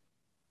afraid.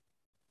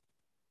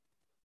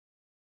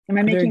 Am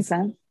I making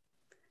sense?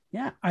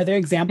 Yeah. Are there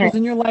examples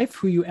in your life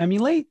who you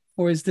emulate,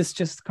 or is this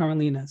just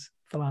Carmelina's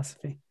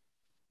philosophy?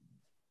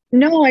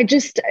 No,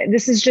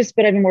 this is just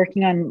what I've been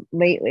working on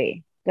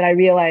lately, that I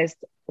realized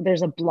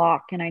there's a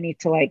block and I need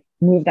to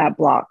move that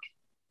block.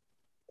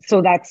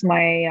 So that's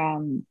my,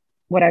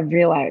 what I've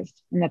realized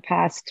in the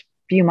past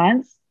few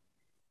months,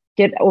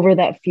 get over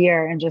that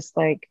fear and just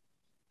do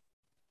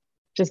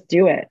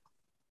it.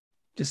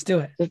 Just do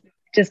it.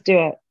 Just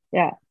do it.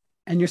 Yeah.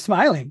 And you're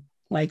smiling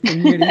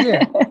from year to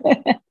year.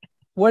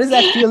 What does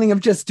that feeling of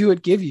just do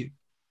it give you?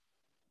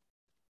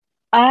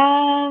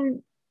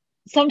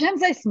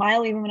 Sometimes I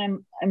smile even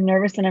when I'm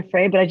nervous and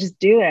afraid, but I just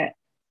do it.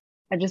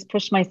 I just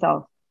push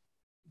myself,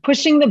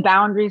 pushing the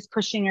boundaries,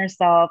 pushing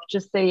yourself,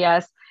 just say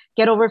yes,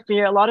 get over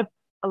fear. A lot of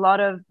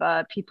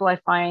people, I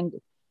find,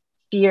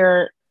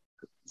 fear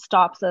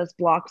stops us,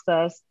 blocks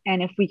us.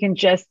 And if we can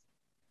just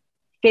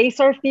face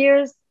our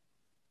fears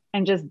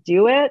and just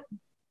do it,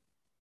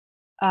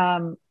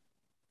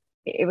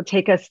 it will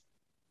take us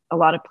a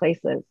lot of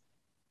places.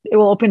 It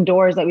will open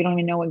doors that we don't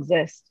even know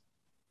exist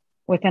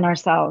within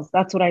ourselves.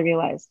 That's what I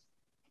realized.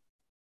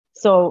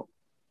 So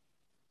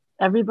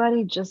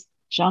everybody just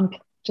jump.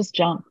 Just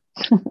jump.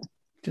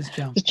 Just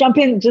jump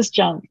in, just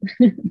jump.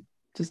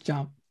 Just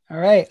jump. All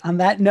right. On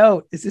that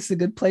note, is this a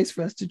good place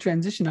for us to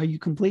transition? Are you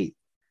complete?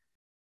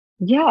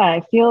 Yeah,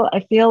 I feel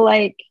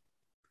like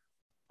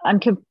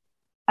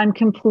I'm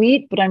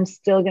complete, but I'm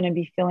still going to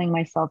be filling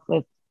myself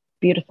with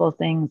beautiful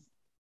things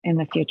in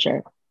the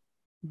future.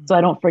 So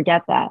I don't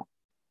forget that.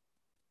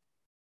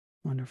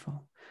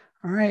 Wonderful.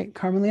 All right,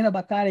 Carmelina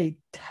Baccari,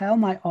 tell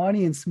my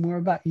audience more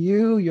about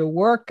you, your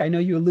work. I know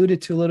you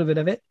alluded to a little bit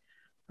of it.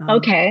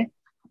 Okay.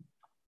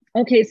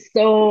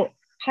 So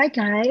hi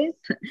guys.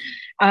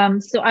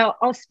 So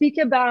I'll speak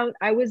about,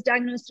 I was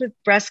diagnosed with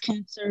breast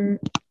cancer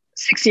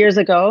 6 years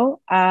ago.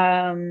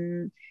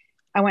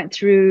 I went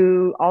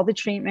through all the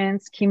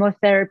treatments,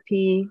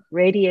 chemotherapy,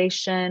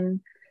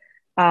 radiation,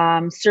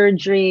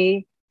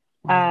 surgery.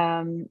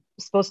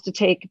 Supposed to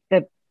take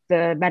the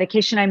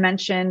medication I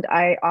mentioned.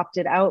 I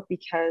opted out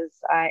because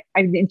I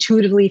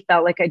intuitively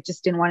felt like I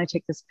just didn't want to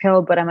take this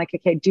pill, but I'm like,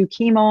 okay, do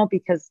chemo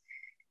because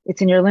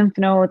it's in your lymph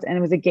nodes and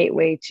it was a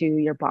gateway to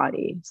your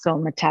body. So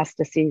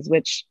metastases,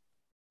 which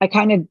I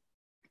kind of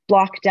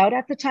blocked out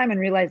at the time and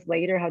realized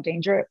later how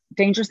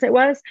dangerous it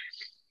was,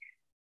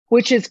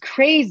 which is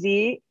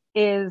crazy.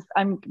 The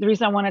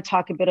reason I want to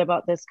talk a bit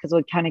about this, because it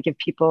would kind of give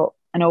people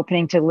an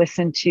opening to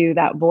listen to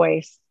that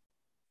voice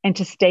and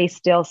to stay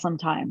still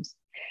sometimes.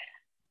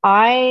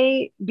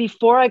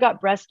 Before I got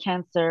breast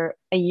cancer,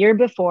 a year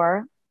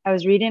before, I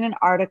was reading an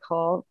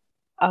article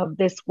of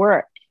this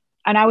work,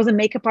 and I was a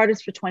makeup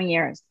artist for 20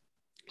 years.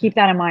 Keep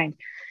that in mind.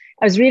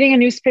 I was reading a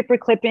newspaper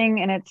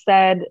clipping, and it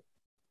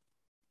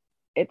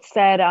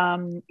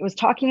was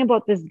talking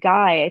about this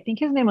guy. I think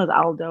his name was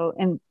Aldo,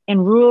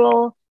 in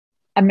rural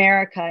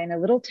America, in a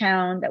little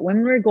town that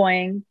women were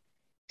going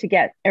to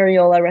get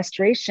areola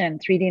restoration,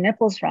 3D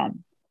nipples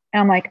from.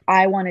 And I'm like,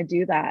 I want to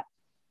do that,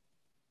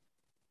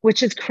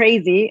 which is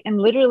crazy. And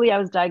literally I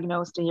was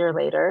diagnosed a year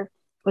later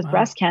with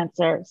breast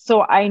cancer.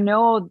 So I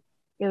know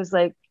it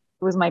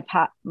was my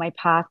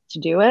path to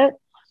do it.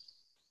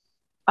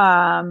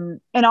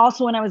 And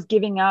also when I was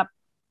giving up,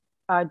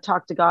 I'd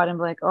talk to God and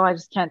be like, oh, I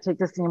just can't take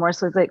this anymore.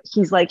 So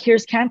he's like,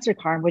 here's cancer,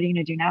 Carm. What are you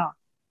going to do now?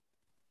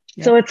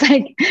 Yep. So it's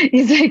like,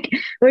 he's like,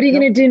 what are you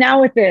going to do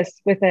now with this,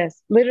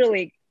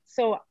 literally.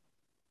 So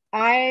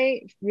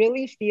I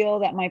really feel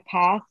that my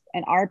path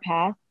and our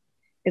path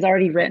is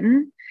already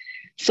written.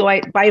 So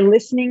by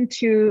listening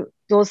to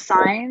those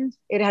signs,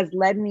 it has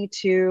led me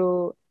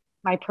to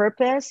my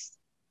purpose.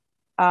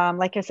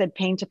 Like I said,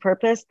 pain to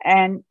purpose,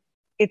 and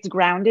it's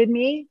grounded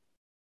me.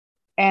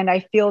 And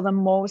I feel the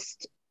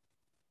most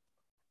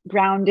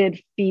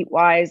grounded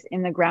feet-wise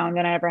in the ground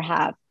than I ever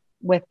have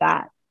with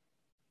that.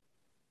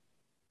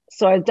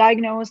 So I was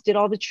diagnosed, did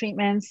all the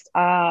treatments.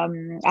 I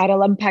had a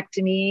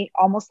lumpectomy,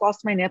 almost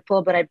lost my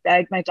nipple, but I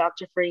begged my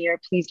doctor for a year,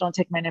 please don't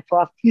take my nipple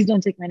off. Please don't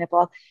take my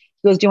nipple off.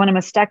 He goes, do you want a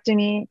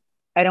mastectomy?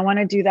 I don't want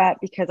to do that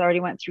because I already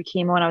went through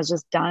chemo and I was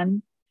just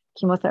done.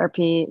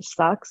 Chemotherapy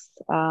sucks.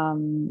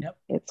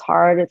 It's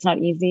hard. It's not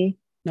easy.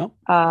 No.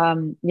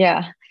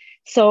 Yeah.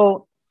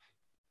 So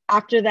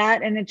after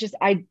that, and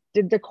I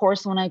did the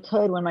course when I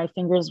could, when my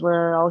fingers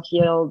were all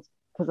healed,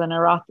 because a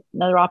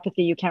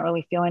neuropathy, you can't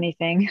really feel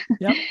anything.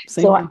 Yep.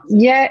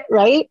 Yeah,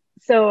 right.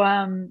 So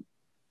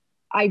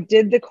I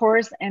did the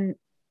course, and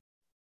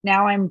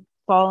now I'm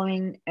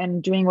following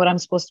and doing what I'm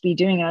supposed to be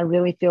doing. And I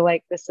really feel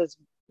like this is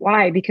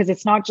why, because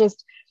it's not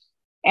just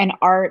an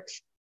art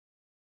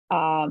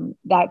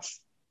that's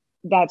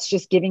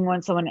just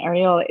giving someone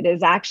areola. It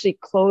is actually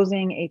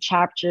closing a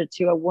chapter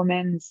to a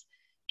woman's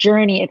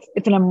journey.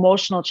 It's an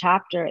emotional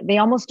chapter. They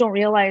almost don't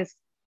realize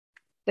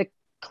the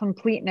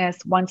completeness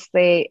once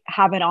they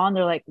have it on.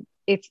 They're like,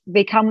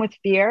 they come with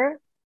fear.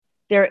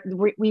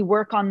 We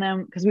work on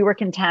them because we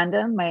work in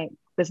tandem. My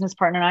business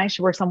partner and I,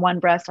 she works on one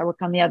breast, I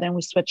work on the other, and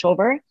we switch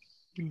over.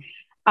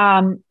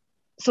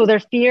 So they're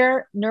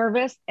fear,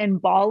 nervous,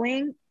 and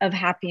bawling of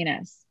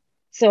happiness.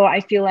 So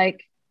I feel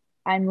like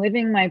I'm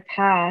living my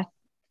path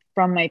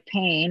from my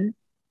pain,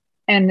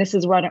 and this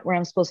is where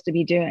I'm supposed to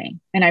be doing.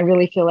 And I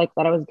really feel like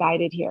that I was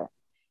guided here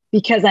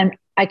because I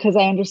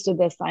understood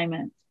the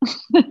assignment.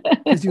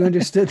 Because you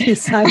understood the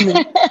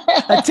assignment.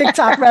 A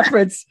TikTok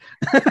reference.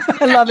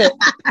 I love it.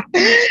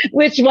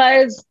 Which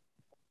was,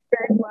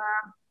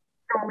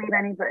 don't leave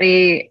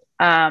anybody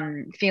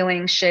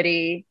feeling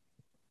shitty.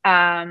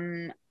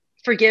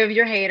 Forgive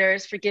your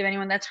haters. Forgive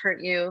anyone that's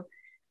hurt you.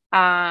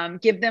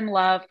 Give them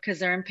love because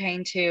they're in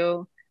pain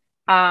too.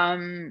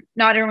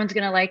 Not everyone's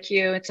going to like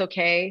you. It's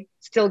okay.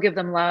 Still give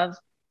them love,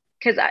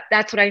 because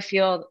that's what I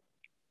feel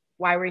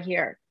why we're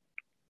here.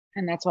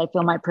 And that's what I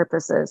feel my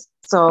purpose is.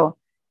 So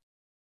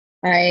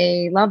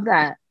I love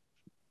that.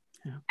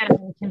 Yeah. And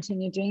we'll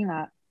continue doing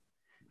that.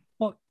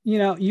 Well,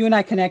 you and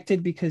I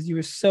connected because you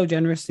were so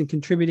generous in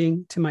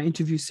contributing to my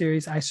interview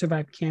series, I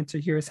Survived Cancer,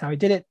 Here's How I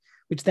Did It,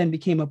 which then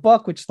became a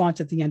book, which launched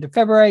at the end of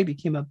February,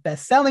 became a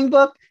best-selling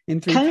book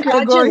in 3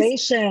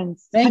 categories.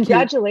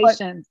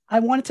 Congratulations. I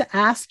wanted to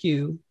ask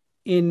you,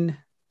 in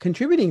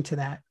contributing to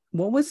that,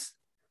 what was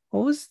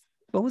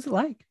it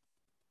like?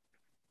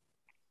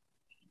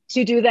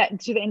 To do that,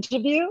 to the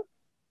interview?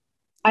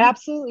 I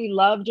absolutely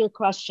loved your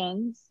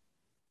questions.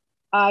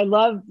 I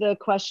love the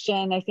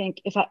question. I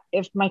think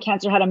if my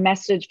cancer had a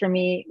message for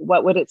me,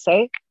 what would it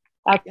say?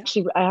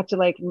 Actually, I have to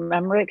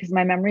remember it because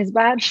my memory is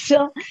bad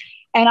still.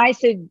 And I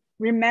said,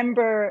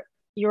 remember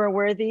you're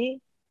worthy.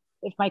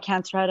 If my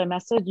cancer had a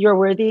message, you're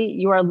worthy,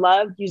 you are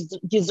loved, you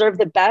deserve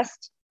the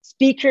best.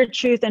 Speak your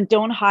truth and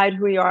don't hide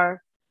who you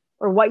are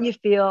or what you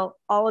feel.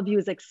 All of you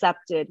is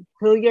accepted.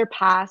 Heal your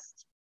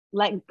past,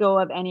 let go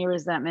of any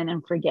resentment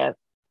and forgive.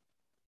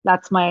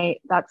 That's my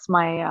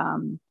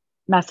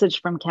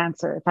message from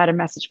cancer. If I had a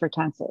message for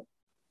cancer.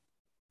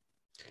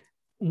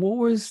 What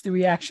was the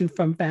reaction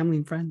from family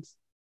and friends?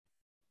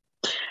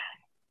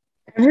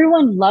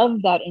 Everyone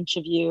loved that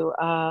interview.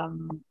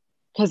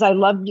 Because I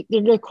love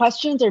the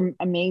questions are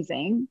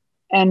amazing.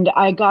 And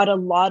I got a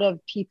lot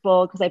of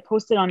people, because I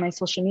posted on my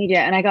social media,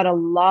 and I got a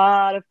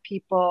lot of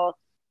people,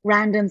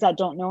 randoms that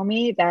don't know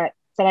me, that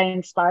I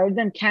inspired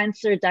them,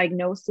 cancer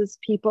diagnosis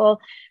people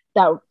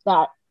that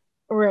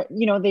were,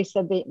 they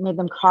said they made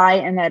them cry,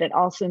 and that it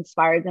also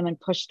inspired them and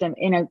pushed them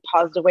in a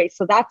positive way.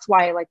 So that's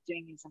why I like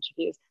doing these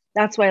interviews.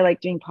 That's why I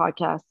like doing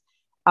podcasts,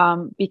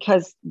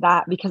 because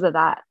of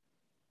that.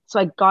 So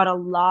I got a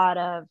lot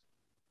of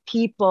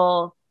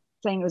people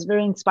saying it was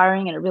very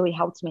inspiring and it really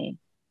helped me.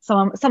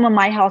 Some of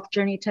my health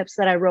journey tips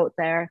that I wrote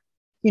there,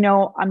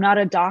 I'm not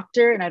a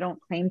doctor and I don't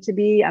claim to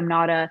be.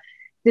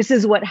 This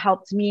is what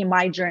helped me in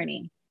my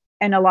journey.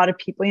 And a lot of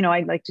people,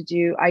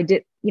 I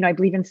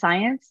believe in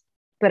science,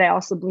 but I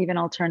also believe in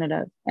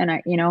alternative.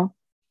 And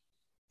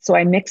so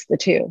I mix the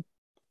two.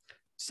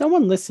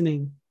 Someone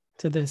listening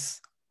to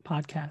this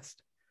podcast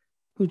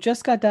who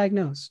just got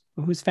diagnosed,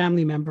 or whose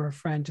family member or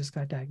friend just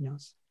got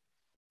diagnosed,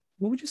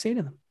 what would you say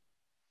to them?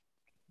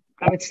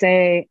 I would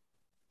say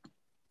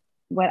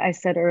what I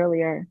said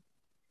earlier.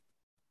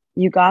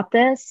 You got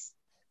this.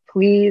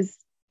 Please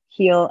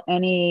heal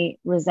any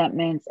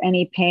resentments,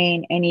 any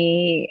pain,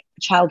 any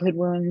childhood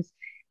wounds,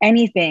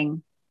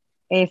 anything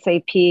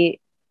ASAP,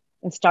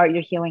 and start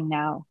your healing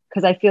now.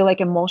 Because I feel like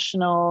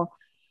emotional,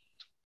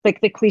 like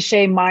the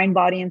cliche mind,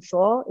 body, and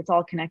soul, it's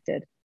all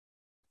connected.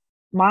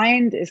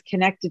 Mind is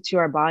connected to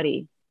our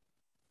body.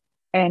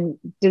 And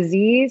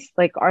disease,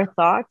 like our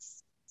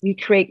thoughts, we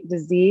create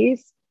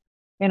disease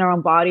in our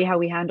own body, how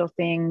we handle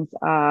things,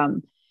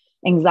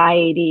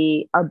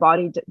 anxiety, our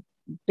body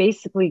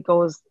basically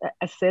goes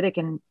acidic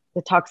and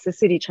the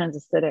toxicity turns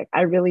acidic.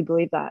 I really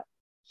believe that.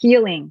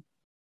 Healing,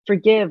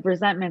 forgive,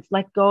 resentments,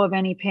 let go of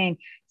any pain.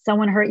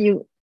 Someone hurt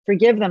you,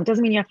 forgive them.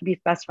 Doesn't mean you have to be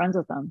best friends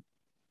with them.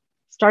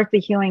 Start the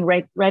healing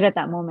right at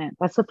that moment.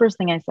 That's the first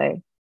thing I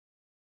say.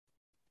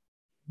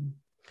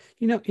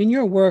 In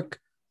your work,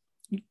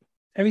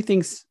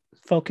 everything's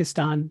focused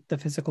on the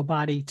physical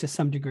body to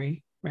some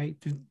degree, right?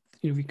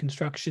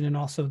 Reconstruction and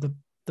also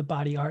the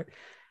body art.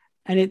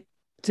 And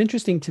it's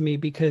interesting to me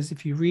because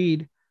if you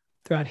read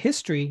throughout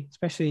history,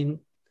 especially in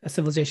a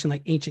civilization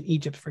like ancient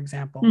Egypt, for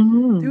example,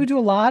 they would do a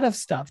lot of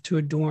stuff to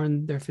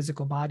adorn their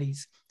physical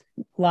bodies,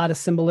 a lot of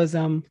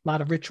symbolism, a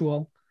lot of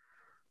ritual.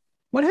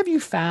 What have you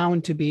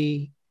found to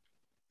be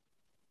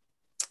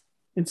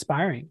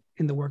inspiring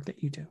in the work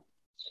that you do?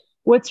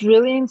 What's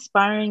really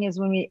inspiring is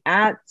when we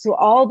add, so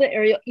all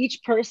the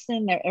each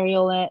person, their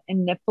areola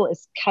and nipple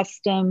is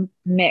custom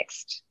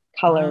mixed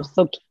colors.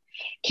 Wow. So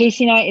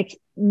Casey and I, it's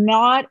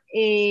not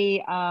a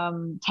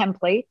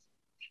template.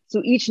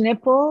 So each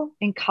nipple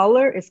and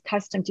color is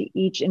custom to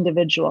each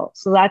individual.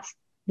 So that's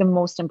the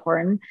most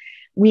important.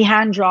 We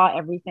hand draw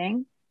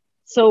everything.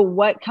 So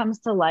what comes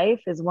to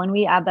life is when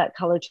we add that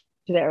color to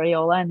the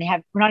areola and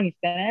we're not even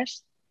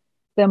finished,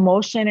 the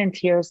emotion and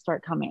tears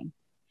start coming.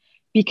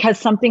 Because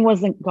something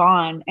wasn't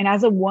gone. And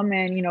as a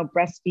woman,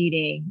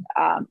 breastfeeding,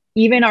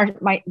 even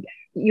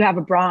you have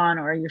a bra on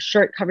or your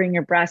shirt covering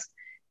your breast,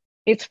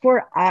 it's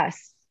for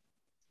us.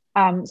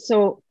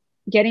 So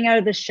getting out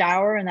of the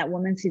shower and that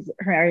woman sees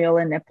her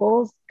areola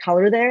nipples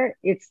color there,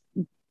 it's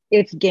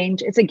a game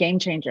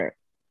changer.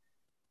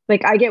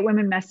 Like I get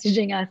women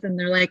messaging us and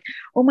they're like,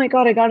 oh my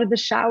God, I got out of the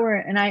shower.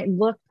 And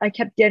I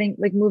kept getting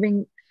like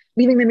leaving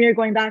the mirror,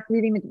 going back,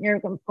 leaving the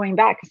mirror, going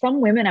back. Some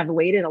women have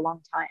waited a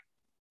long time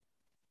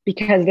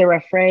because they were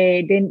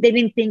afraid. They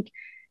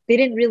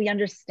didn't really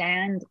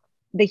understand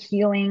the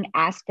healing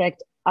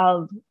aspect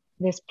of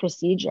this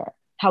procedure,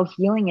 how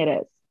healing it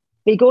is.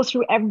 They go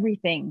through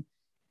everything,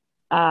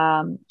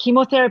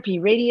 chemotherapy,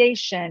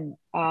 radiation,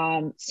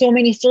 so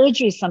many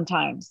surgeries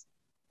sometimes.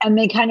 And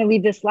they kind of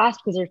leave this last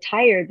because they're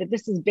tired, but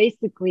this is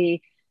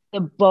basically the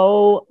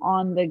bow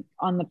on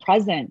the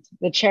present,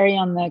 the cherry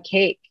on the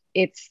cake.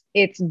 It's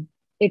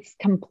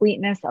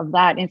completeness of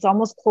that. And it's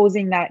almost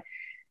closing that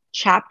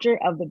chapter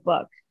of the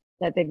book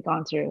that they've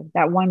gone through,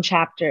 that one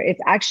chapter.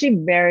 It's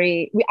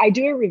actually I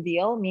do a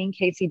reveal, me and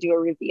Casey do a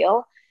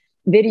reveal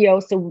video.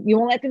 So we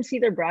won't let them see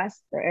their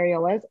breasts, their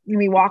areolas, and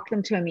we walk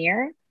them to a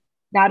mirror.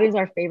 That is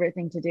our favorite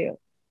thing to do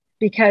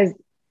because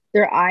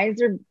their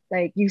eyes are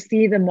like, you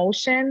see the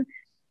motion,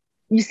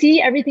 you see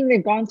everything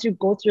they've gone through,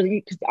 go through,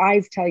 because the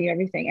eyes tell you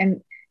everything.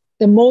 And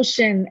the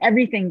motion,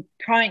 everything,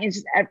 crying, is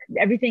just,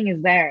 everything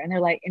is there. And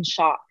they're like in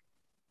shock.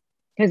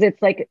 Because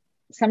it's like,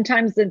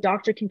 sometimes the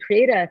doctor can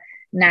create a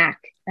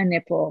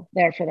nipple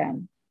there for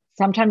them.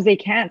 Sometimes they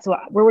can't. So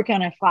we're working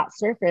on a flat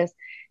surface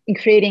and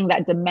creating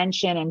that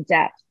dimension and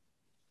depth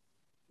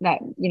that,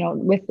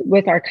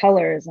 with our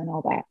colors and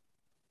all that.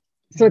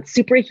 So it's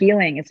super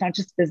healing. It's not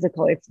just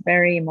physical, it's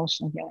very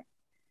emotional healing.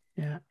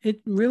 Yeah.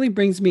 It really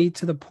brings me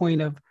to the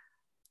point of,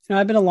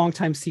 I've been a long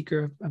time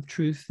seeker of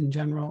truth in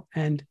general.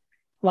 And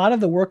a lot of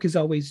the work is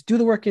always do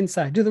the work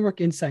inside, do the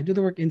work inside, do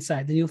the work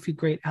inside, then you'll feel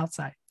great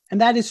outside. And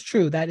that is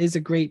true. That is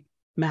a great,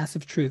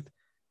 massive truth.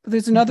 But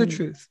there's another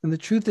truth. And the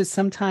truth is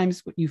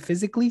sometimes what you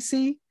physically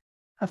see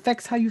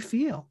affects how you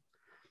feel.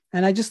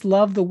 And I just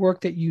love the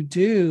work that you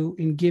do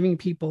in giving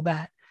people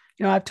that.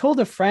 I've told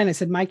a friend, I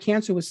said, my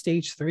cancer was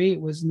stage 3. It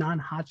was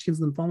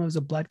non-Hodgkin's lymphoma. It was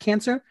a blood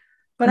cancer,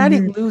 but I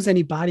didn't lose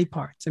any body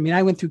parts. I mean,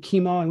 I went through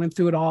chemo. I went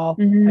through it all.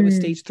 I was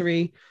stage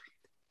 3.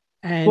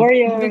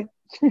 And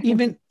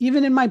even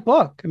in my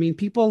book, I mean,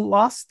 people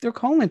lost their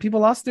colon, people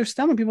lost their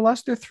stomach, people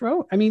lost their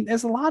throat. I mean,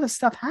 there's a lot of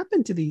stuff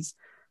happened to these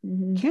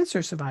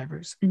cancer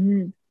survivors.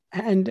 And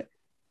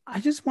I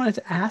just wanted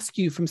to ask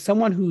you, from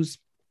someone who's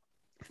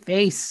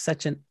faced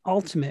such an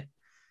ultimate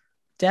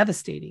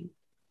devastating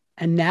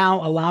and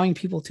now allowing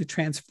people to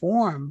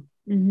transform,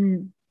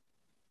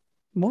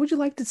 what would you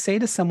like to say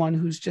to someone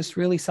who's just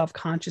really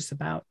self-conscious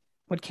about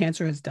what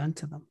cancer has done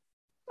to them?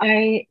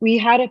 We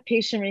had a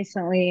patient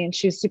recently, and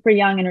she was super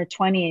young, in her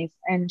 20s,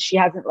 and she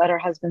hasn't let her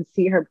husband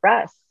see her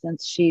breasts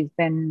since she's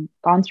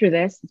gone through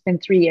this. It's been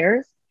 3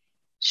 years.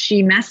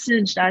 She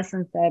messaged us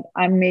and said,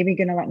 I'm maybe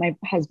going to let my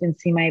husband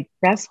see my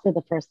breasts for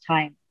the first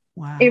time.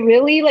 Wow. It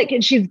really,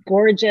 and she's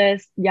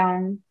gorgeous,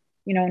 young,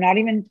 not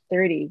even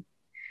 30.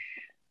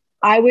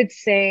 I would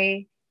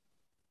say,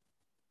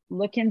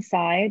 look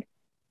inside,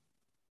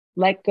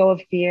 let go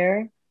of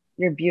fear.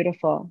 You're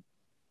beautiful.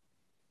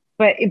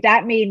 But if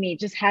that made me,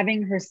 just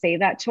having her say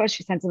that to us,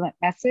 she sent a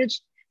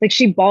message,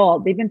 she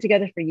bawled. They've been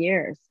together for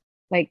years.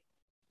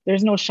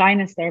 There's no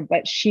shyness there,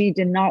 but she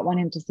did not want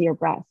him to see her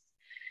breasts.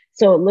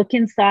 So look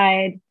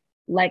inside,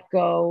 let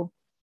go,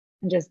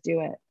 and just do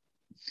it.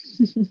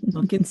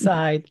 Look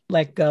inside,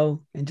 let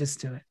go, and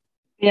just do it.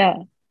 Yeah.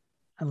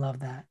 I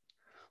love that.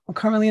 Well,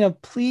 Carmelina,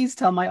 please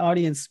tell my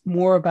audience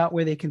more about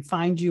where they can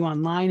find you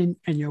online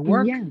and your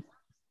work.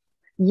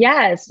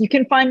 Yes. You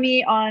can find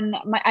me on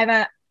I have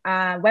a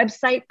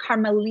website,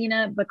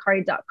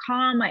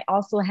 carmelinabaccari.com. I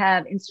also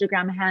have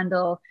Instagram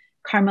handle,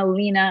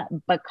 Carmelina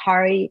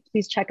Baccari.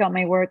 Please check out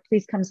my work.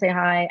 Please come say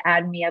hi,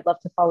 add me. I'd love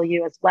to follow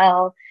you as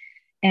well.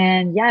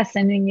 And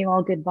sending you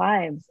all good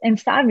vibes. And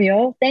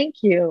Savio, thank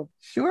you.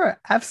 Sure,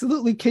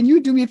 absolutely. Can you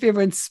do me a favor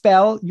and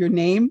spell your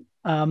name?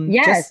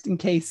 Yes. Just in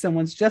case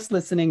someone's just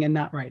listening and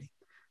not writing.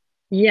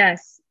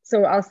 Yes.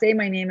 So I'll say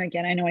my name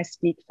again. I know I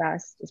speak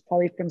fast. It's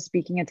probably from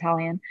speaking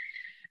Italian,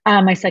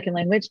 my second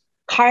language.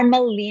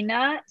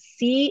 Carmelina,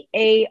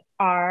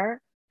 Carmelina,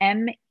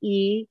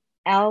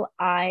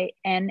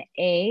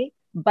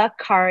 Baccari,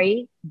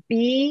 Baccari.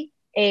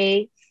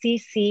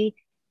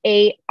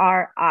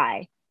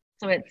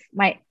 So it's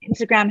my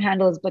Instagram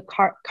handle is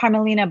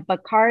Carmelina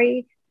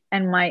Baccari,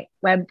 and my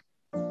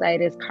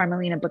website is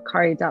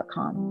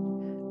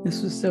carmelinabaccari.com.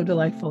 This was so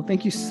delightful.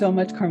 Thank you so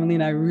much,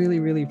 Carmelina. I really,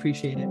 really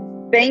appreciate it.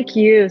 Thank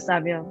you,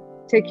 Savio.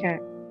 Take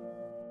care.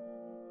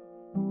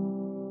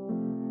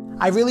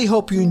 I really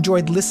hope you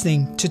enjoyed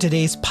listening to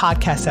today's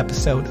podcast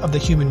episode of The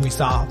Human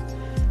Resolve.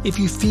 If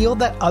you feel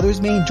that others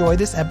may enjoy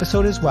this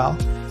episode as well,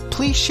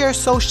 please share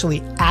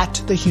socially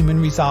at The Human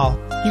Resolve.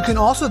 You can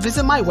also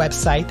visit my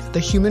website,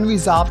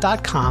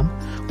 thehumanresolve.com,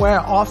 where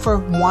I offer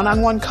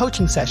one-on-one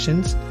coaching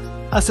sessions,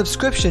 a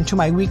subscription to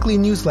my weekly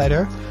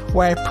newsletter,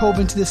 where I probe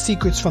into the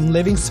secrets from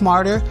living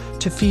smarter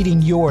to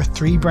feeding your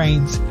 3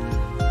 brains,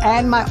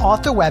 and my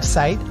author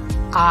website,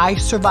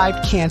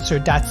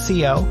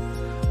 isurvivedcancer.co,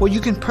 where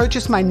you can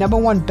purchase my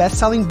 #1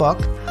 best-selling book,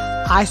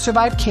 I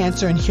Survived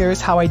Cancer and Here's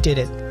How I Did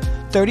It.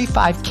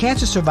 35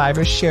 cancer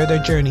survivors share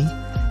their journey,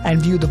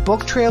 and view the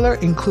book trailer,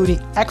 including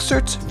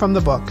excerpts from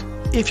the book.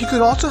 If you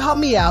could also help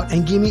me out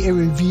and give me a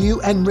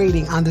review and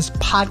rating on this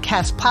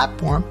podcast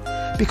platform,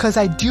 because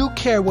I do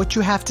care what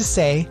you have to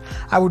say,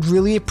 I would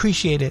really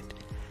appreciate it.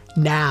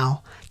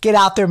 Now, get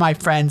out there, my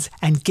friends,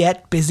 and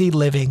get busy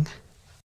living.